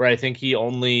 where I think he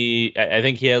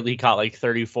caught like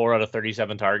 34 out of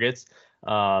 37 targets.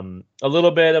 A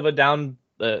little bit of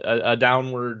a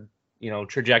downward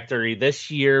trajectory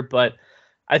this year, but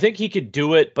I think he could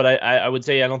do it. But I would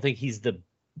say I don't think he's the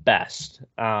best.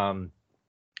 And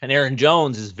Aaron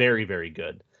Jones is very, very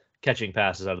good catching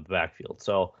passes out of the backfield.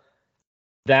 So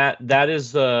that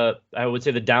is I would say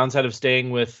the downside of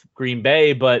staying with Green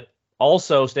Bay, but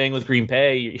also staying with Green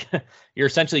Bay, you're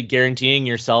essentially guaranteeing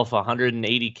yourself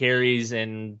 180 carries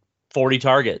and 40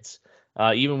 targets,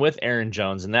 even with Aaron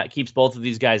Jones. And that keeps both of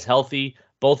these guys healthy.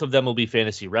 Both of them will be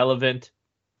fantasy relevant.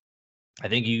 I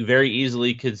think you very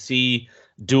easily could see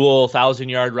dual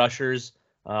 1,000-yard rushers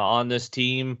on this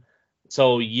team.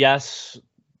 So yes,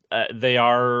 they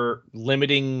are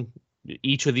limiting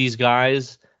each of these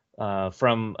guys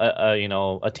from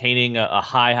attaining a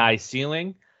high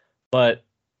ceiling, but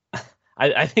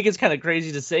I think it's kind of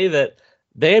crazy to say that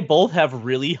they both have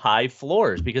really high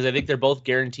floors because I think they're both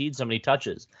guaranteed so many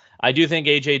touches. I do think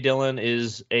A.J. Dillon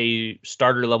is a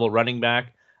starter level running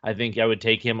back. I think I would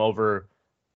take him over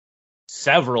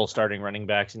several starting running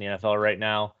backs in the NFL right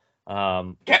now.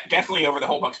 Definitely over the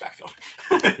whole Bucs backfield.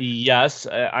 Yes,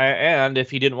 and if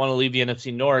he didn't want to leave the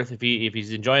NFC North, if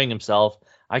he's enjoying himself,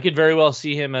 I could very well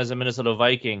see him as a Minnesota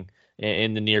Viking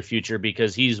in the near future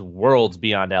because he's worlds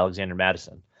beyond Alexander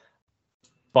Mattison.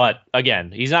 But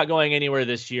again, he's not going anywhere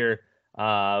this year.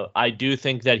 I do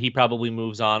think that he probably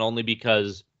moves on only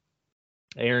because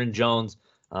Aaron Jones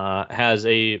has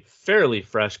a fairly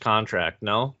fresh contract.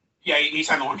 No? Yeah, he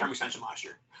signed a long-term extension last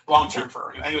year. Long-term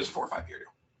I think it was a 4 or 5 year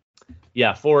deal.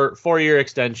 Yeah, 4-year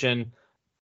extension.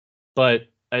 But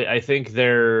I think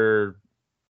are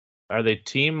they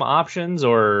team options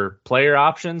or player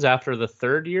options after the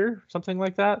third year, something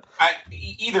like that?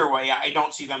 Either way, I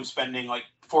don't see them spending like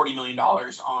 $40 million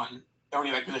on the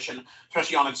running back position,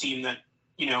 especially on a team that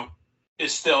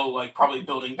is still like probably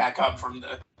building back up from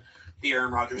the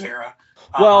Aaron Rodgers era.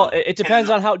 Well, it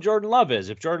depends on how Jordan Love is.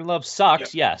 If Jordan Love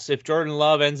sucks, yes. If Jordan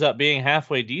Love ends up being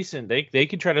halfway decent, they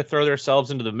could try to throw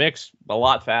themselves into the mix a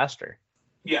lot faster.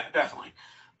 Yeah, definitely.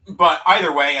 But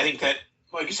either way, I think that,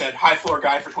 like you said, high floor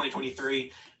guy for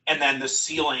 2023, and then the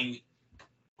ceiling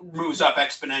moves up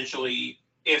exponentially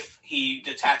if he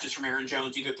detaches from Aaron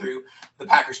Jones, either through the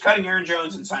Packers cutting Aaron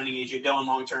Jones and signing A.J. Dillon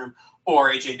long-term, or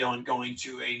A.J. Dillon going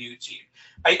to a new team.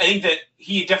 I think that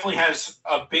he definitely has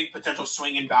a big potential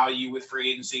swing in value with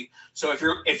free agency. So if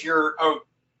you're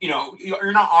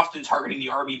you're not often targeting the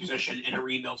RB position in a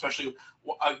rebuild, especially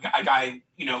a guy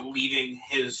leaving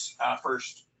his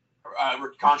first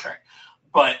rookie contract.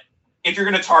 But if you're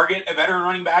going to target a veteran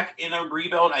running back in a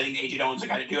rebuild, I think A.J. Dillon's the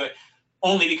guy to do it,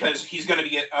 only because he's going to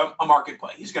be a market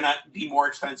play. He's going to be more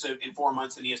expensive in 4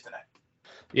 months than he is today.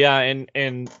 Yeah,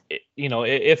 and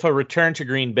if a return to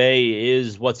Green Bay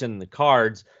is what's in the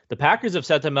cards, the Packers have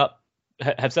set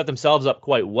themselves up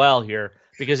quite well here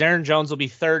because Aaron Jones will be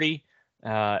 30.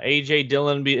 A.J.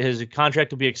 Dillon, his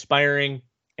contract will be expiring,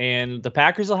 and the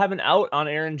Packers will have an out on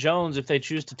Aaron Jones if they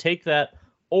choose to take that,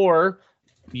 or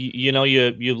you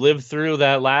live through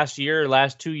that last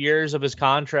 2 years of his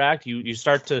contract. You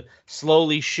start to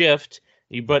slowly shift.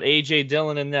 You put A.J.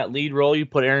 Dillon in that lead role. You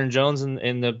put Aaron Jones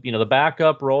in the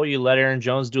backup role. You let Aaron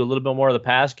Jones do a little bit more of the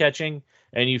pass catching,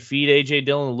 and you feed A.J.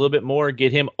 Dillon a little bit more,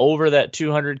 get him over that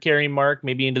 200 carry mark,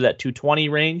 maybe into that 220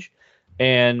 range,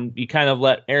 and you kind of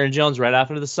let Aaron Jones right off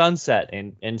into the sunset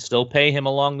and still pay him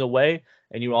along the way,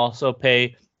 and you also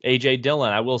pay A.J.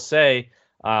 Dillon. I will say,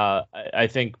 I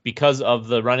think because of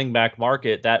the running back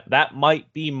market, that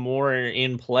might be more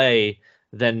in play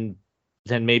than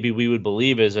maybe we would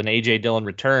believe is an A.J. Dillon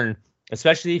return,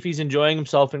 especially if he's enjoying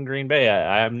himself in Green Bay.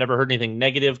 I've never heard anything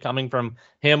negative coming from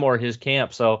him or his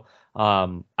camp. So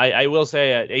I will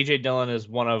say A.J. Dillon is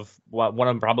one of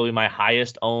probably my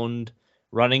highest owned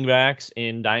running backs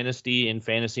in Dynasty, in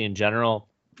fantasy in general.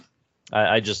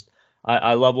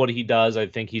 I love what he does. I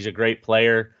think he's a great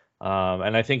player.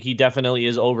 And I think he definitely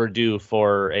is overdue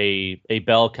for a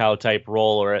bell cow type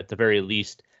role, or at the very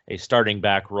least a starting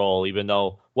back role, even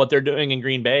though what they're doing in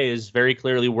Green Bay is very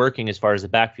clearly working as far as the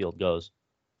backfield goes.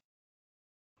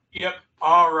 Yep.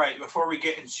 All right. Before we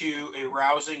get into a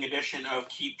rousing edition of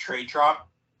Keep Trade Drop,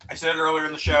 I said it earlier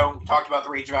in the show, we talked about the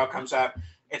range of outcomes app.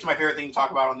 It's my favorite thing to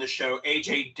talk about on this show.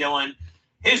 A.J. Dillon,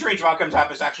 his range of outcomes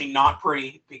app is actually not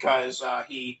pretty because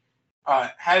he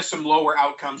has some lower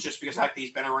outcomes just because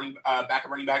he's been a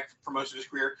backup running back for most of his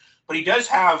career. But he does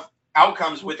have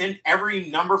outcomes within every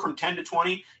number from 10 to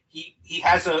 20. He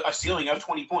has a ceiling of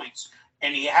 20 points,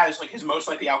 and he has his most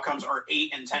likely outcomes are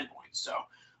 8 and 10 points. So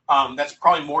that's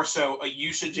probably more so a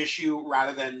usage issue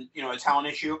rather than a talent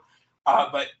issue.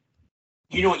 But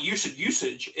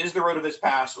usage is the road of his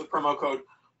pass with promo code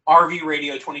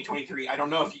RVRadio 2023. I don't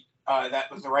know if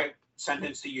that was the right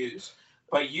sentence to use.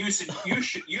 But you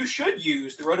should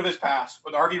use the road of his pass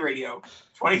with RV Radio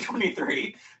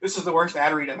 2023. This is the worst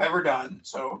ad read I've ever done.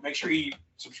 So make sure you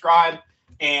subscribe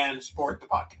and support the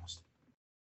podcast.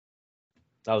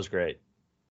 That was great.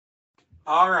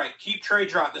 All right. Keep trade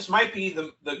drop. This might be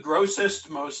the grossest,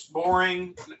 most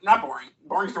boring, not boring.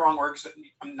 Boring's the wrong word.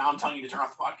 Now I'm telling you to turn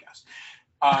off the podcast.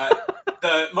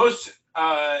 The most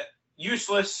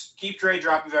useless keep trade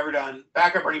drop we've ever done.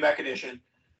 Backup running back edition.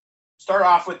 Start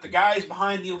off with the guys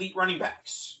behind the elite running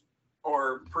backs,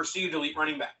 or perceived elite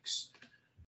running backs.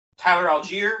 Tyler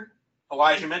Algier,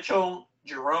 Elijah Mitchell,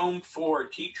 Jerome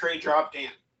Ford. Keep trade drop,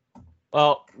 Dan.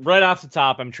 Well, right off the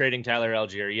top, I'm trading Tyler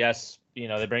Algier. Yes,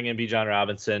 they bring in Bijan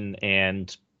Robinson,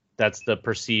 and that's the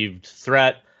perceived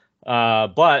threat.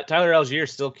 But Tyler Algier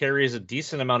still carries a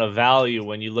decent amount of value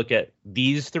when you look at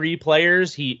these three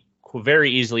players. He very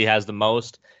easily has the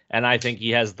most, and I think he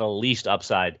has the least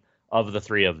upside of the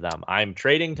three of them. I'm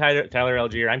trading Tyler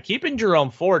Algier. I'm keeping Jerome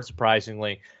Ford,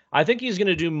 surprisingly. I think he's going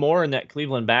to do more in that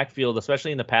Cleveland backfield,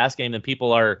 especially in the pass game, than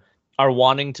people are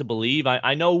wanting to believe.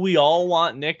 I know we all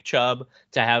want Nick Chubb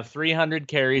to have 300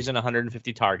 carries and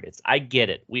 150 targets. I get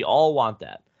it. We all want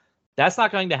that. That's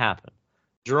not going to happen.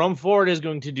 Jerome Ford is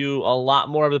going to do a lot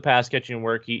more of the pass catching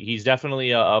work. He's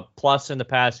definitely a plus in the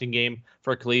passing game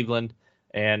for Cleveland,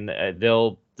 and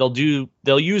they'll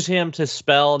use him to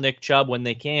spell Nick Chubb when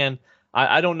they can.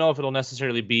 I don't know if it'll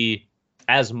necessarily be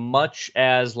as much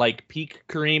as peak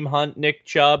Kareem Hunt, Nick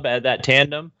Chubb at that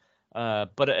tandem.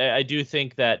 But I do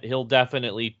think that he'll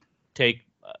definitely take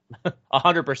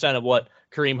 100% of what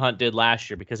Kareem Hunt did last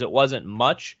year, because it wasn't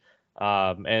much.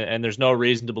 And there's no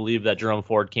reason to believe that Jerome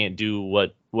Ford can't do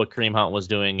what Kareem Hunt was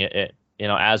doing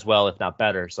as well, if not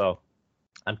better. So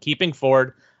I'm keeping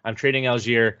Ford. I'm trading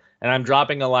Algier. And I'm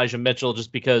dropping Elijah Mitchell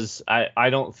just because I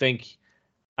don't think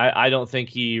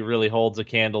he really holds a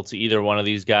candle to either one of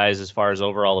these guys as far as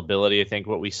overall ability. I think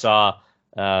what we saw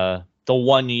the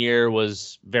 1 year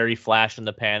was very flash in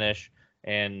the panish,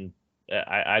 and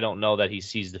I don't know that he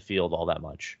sees the field all that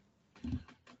much.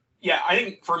 Yeah, I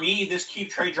think for me, this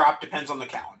keep trade drop depends on the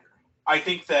calendar. I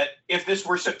think that if this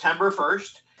were September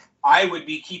 1st, I would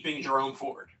be keeping Jerome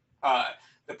Ford.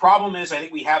 The problem is I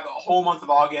think we have a whole month of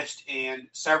August and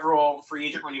several free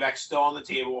agent running backs still on the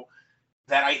table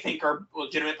that I think are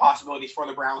legitimate possibilities for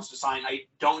the Browns to sign. I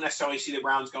don't necessarily see the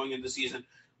Browns going into the season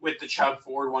with the Chubb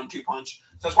Ford 1-2 punch.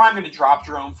 So that's why I'm going to drop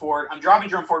Jerome Ford. I'm dropping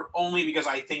Jerome Ford only because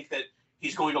I think that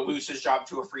he's going to lose his job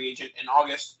to a free agent in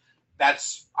August.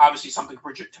 That's obviously something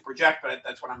to project, but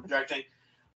that's what I'm projecting.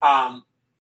 I'm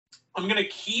going to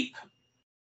keep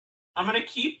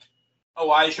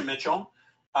Elijah Mitchell.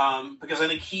 Because I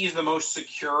think he's the most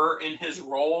secure in his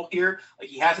role here.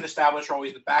 He has an established role.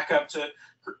 He's the backup to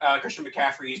Christian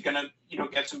McCaffrey. He's going to,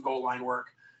 get some goal line work.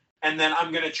 And then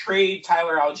I'm going to trade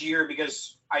Tyler Algier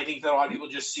because I think that a lot of people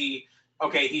just see,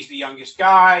 okay, he's the youngest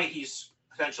guy. He's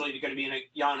potentially going to be in a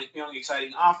young,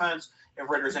 exciting offense if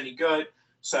Ritter's any good.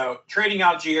 So trading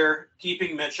Algier,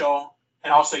 keeping Mitchell,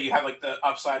 and also you have like the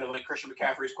upside of like Christian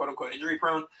McCaffrey's quote unquote injury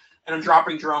prone. And I'm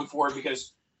dropping Jerome Ford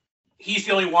because he's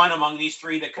the only one among these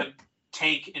three that could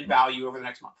tank in value over the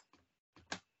next month.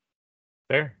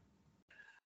 Fair.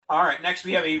 All right. Next,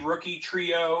 we have a rookie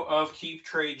trio of keep,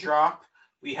 trade, drop.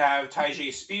 We have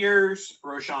Tyjae Spears,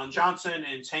 Roschon Johnson,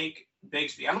 and Tank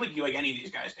Bigsby. I don't think you like any of these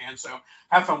guys, Dan, so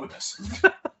have fun with this.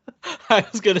 I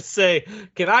was going to say,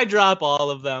 can I drop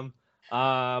all of them?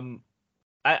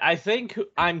 I think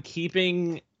I'm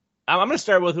keeping – I'm going to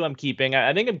start with who I'm keeping.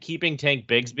 I think I'm keeping Tank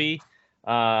Bigsby.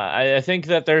 I think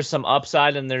that there's some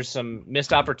upside and there's some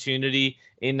missed opportunity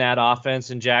in that offense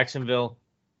in Jacksonville.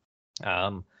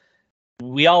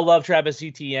 We all love Travis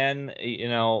Etienne, you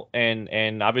know,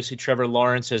 and obviously Trevor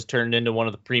Lawrence has turned into one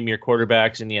of the premier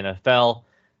quarterbacks in the NFL.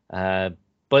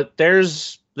 But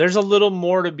there's a little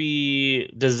more to be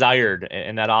desired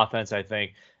in that offense, I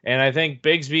think. And I think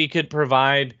Bigsby could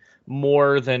provide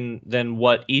more than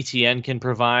what Etienne can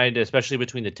provide, especially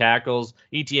between the tackles.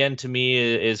 Etienne, to me,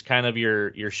 is kind of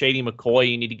your Shady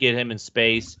McCoy. You need to get him in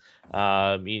space.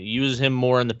 Use him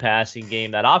more in the passing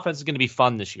game. That offense is going to be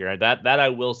fun this year. That I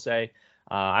will say.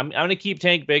 I'm going to keep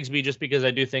Tank Bigsby just because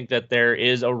I do think that there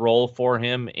is a role for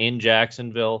him in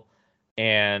Jacksonville,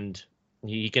 and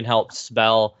he can help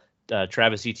spell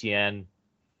Travis Etienne.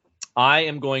 I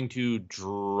am going to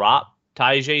drop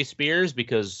Tyjae Spears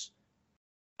because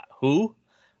who?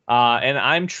 And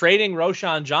I'm trading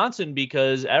Roschon Johnson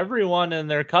because everyone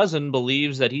and their cousin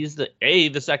believes that he's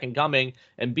the second coming,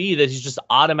 and B, that he's just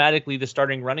automatically the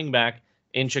starting running back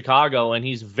in Chicago, and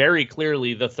he's very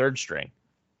clearly the third string.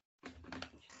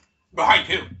 Behind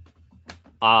who?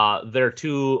 They're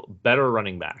two better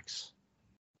running backs.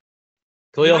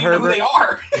 Khalil Herbert. They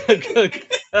are.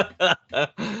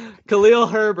 Khalil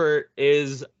Herbert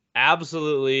is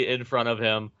absolutely in front of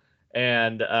him.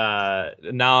 And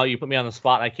now you put me on the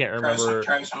spot. I can't remember.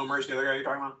 Travis Homer's the other guy you're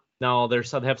talking about? No, they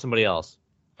have somebody else.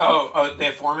 Oh, they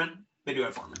have Foreman? They do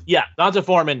have Foreman. Yeah, Donta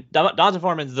Foreman. Donta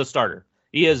Foreman's the starter.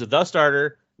 He is the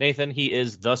starter. Nathan, he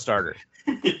is the starter.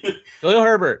 Khalil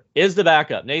Herbert is the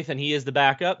backup. Nathan, he is the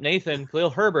backup. Nathan, Khalil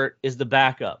Herbert is the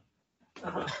backup.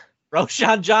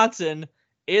 Roschon Johnson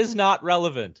is not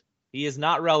relevant. He is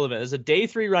not relevant. As a day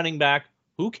 3 running back,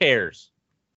 who cares?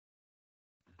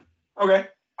 Okay.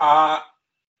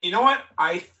 You know what?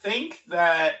 I think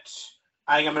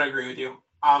I'm going to agree with you.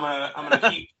 I'm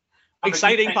gonna keep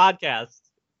exciting podcast.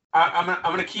 I'm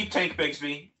gonna keep Tank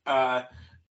Bigsby.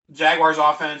 Jaguars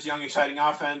offense, young, exciting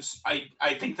offense.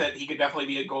 I think that he could definitely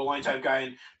be a goal line type guy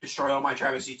and destroy all my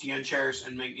Travis Etienne chairs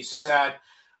and make me sad.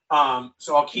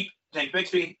 So I'll keep Tank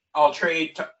Bigsby. I'll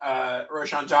trade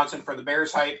Roschon Johnson for the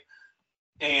Bears hype,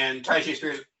 and Tyjae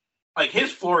Spears. Like,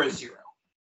 his floor is 0,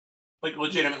 like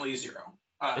legitimately 0.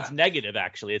 It's negative,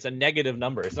 actually. It's a negative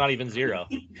number. It's not even 0.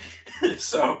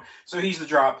 So he's the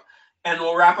drop, and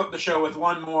we'll wrap up the show with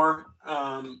one more.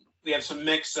 We have some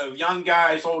mix of young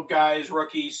guys, old guys,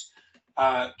 rookies.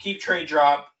 Keep, trade,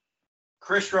 drop.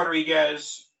 Chris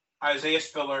Rodriguez, Isaiah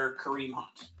Spiller, Kareem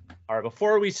Hunt. All right,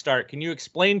 before we start, can you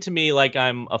explain to me, like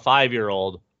I'm a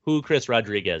 5-year-old, who Chris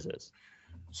Rodriguez is?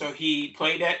 So he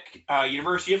played at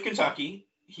University of Kentucky.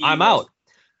 Out.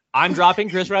 I'm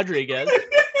dropping Chris Rodriguez.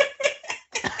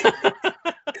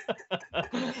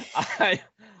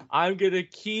 I'm going to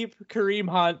keep Kareem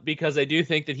Hunt because I do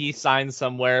think that he signed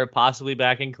somewhere, possibly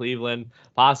back in Cleveland,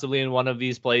 possibly in one of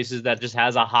these places that just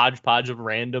has a hodgepodge of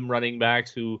random running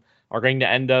backs who are going to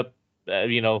end up,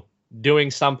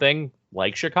 doing something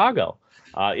like Chicago.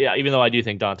 Even though I do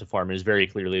think Donta Foreman is very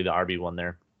clearly the RB1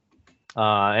 there.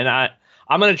 And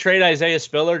I'm going to trade Isaiah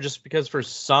Spiller just because for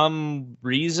some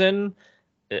reason,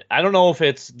 I don't know if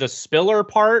it's the Spiller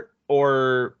part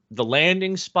or the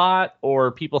landing spot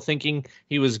or people thinking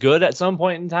he was good at some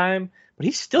point in time, but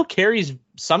he still carries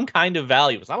some kind of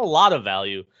value. It's not a lot of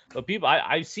value, but people,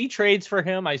 I see trades for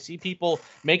him. I see people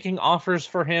making offers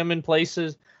for him in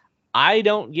places. I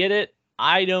don't get it.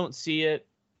 I don't see it.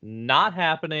 Not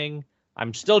happening.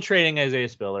 I'm still trading Isaiah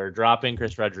Spiller, dropping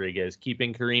Chris Rodriguez,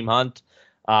 keeping Kareem Hunt.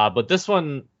 But this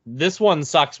one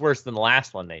sucks worse than the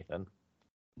last one, Nathan.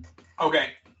 Okay.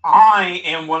 I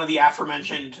am one of the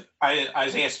aforementioned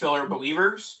Isaiah Spiller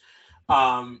believers.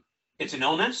 It's an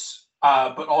illness,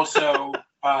 but also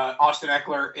Austin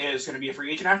Eckler is going to be a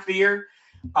free agent after the year.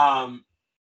 I'll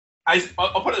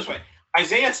put it this way.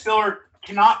 Isaiah Spiller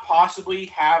cannot possibly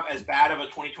have as bad of a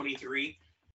 2023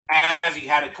 as he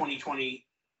had a 2022.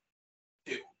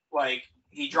 Like,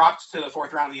 he dropped to the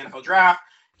 4th round of the NFL draft.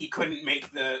 he couldn't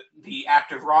make the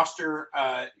active roster,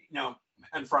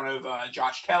 in front of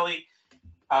Josh Kelly.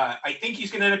 I think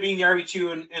he's going to end up being the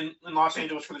RB2 in Los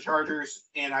Angeles for the Chargers,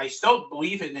 and I still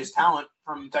believe in his talent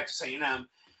from Texas A&M.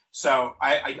 So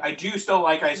I do still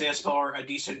like Isaiah Spiller a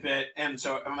decent bit, and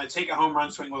so I'm going to take a home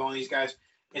run swing with all these guys.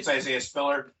 It's Isaiah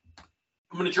Spiller.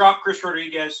 I'm going to drop Chris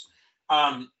Rodriguez.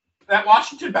 That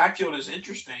Washington backfield is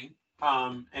interesting,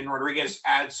 and Rodriguez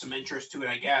adds some interest to it,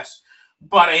 I guess.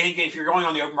 But I think if you're going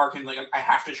on the open market, like I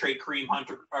have to trade Kareem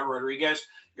Hunt or Rodriguez,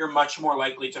 you're much more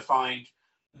likely to find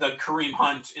the Kareem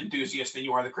Hunt enthusiast than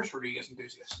you are the Chris Rodriguez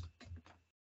enthusiast.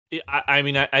 I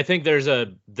mean, I think there's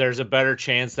a better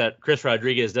chance that Chris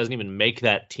Rodriguez doesn't even make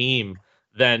that team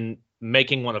than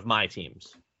making one of my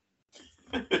teams.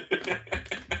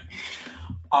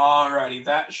 Alrighty,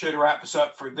 that should wrap us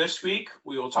up for this week.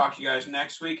 We will talk to you guys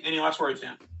next week. Any last words,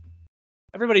 Dan?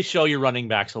 Everybody show your running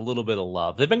backs a little bit of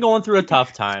love. They've been going through a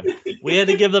tough time. We had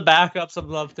to give the backup some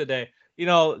love today.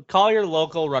 Call your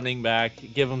local running back,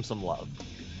 give them some love.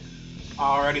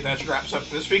 Alrighty, that should wrap us up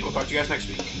for this week. We'll talk to you guys next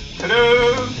week.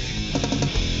 Ta-da!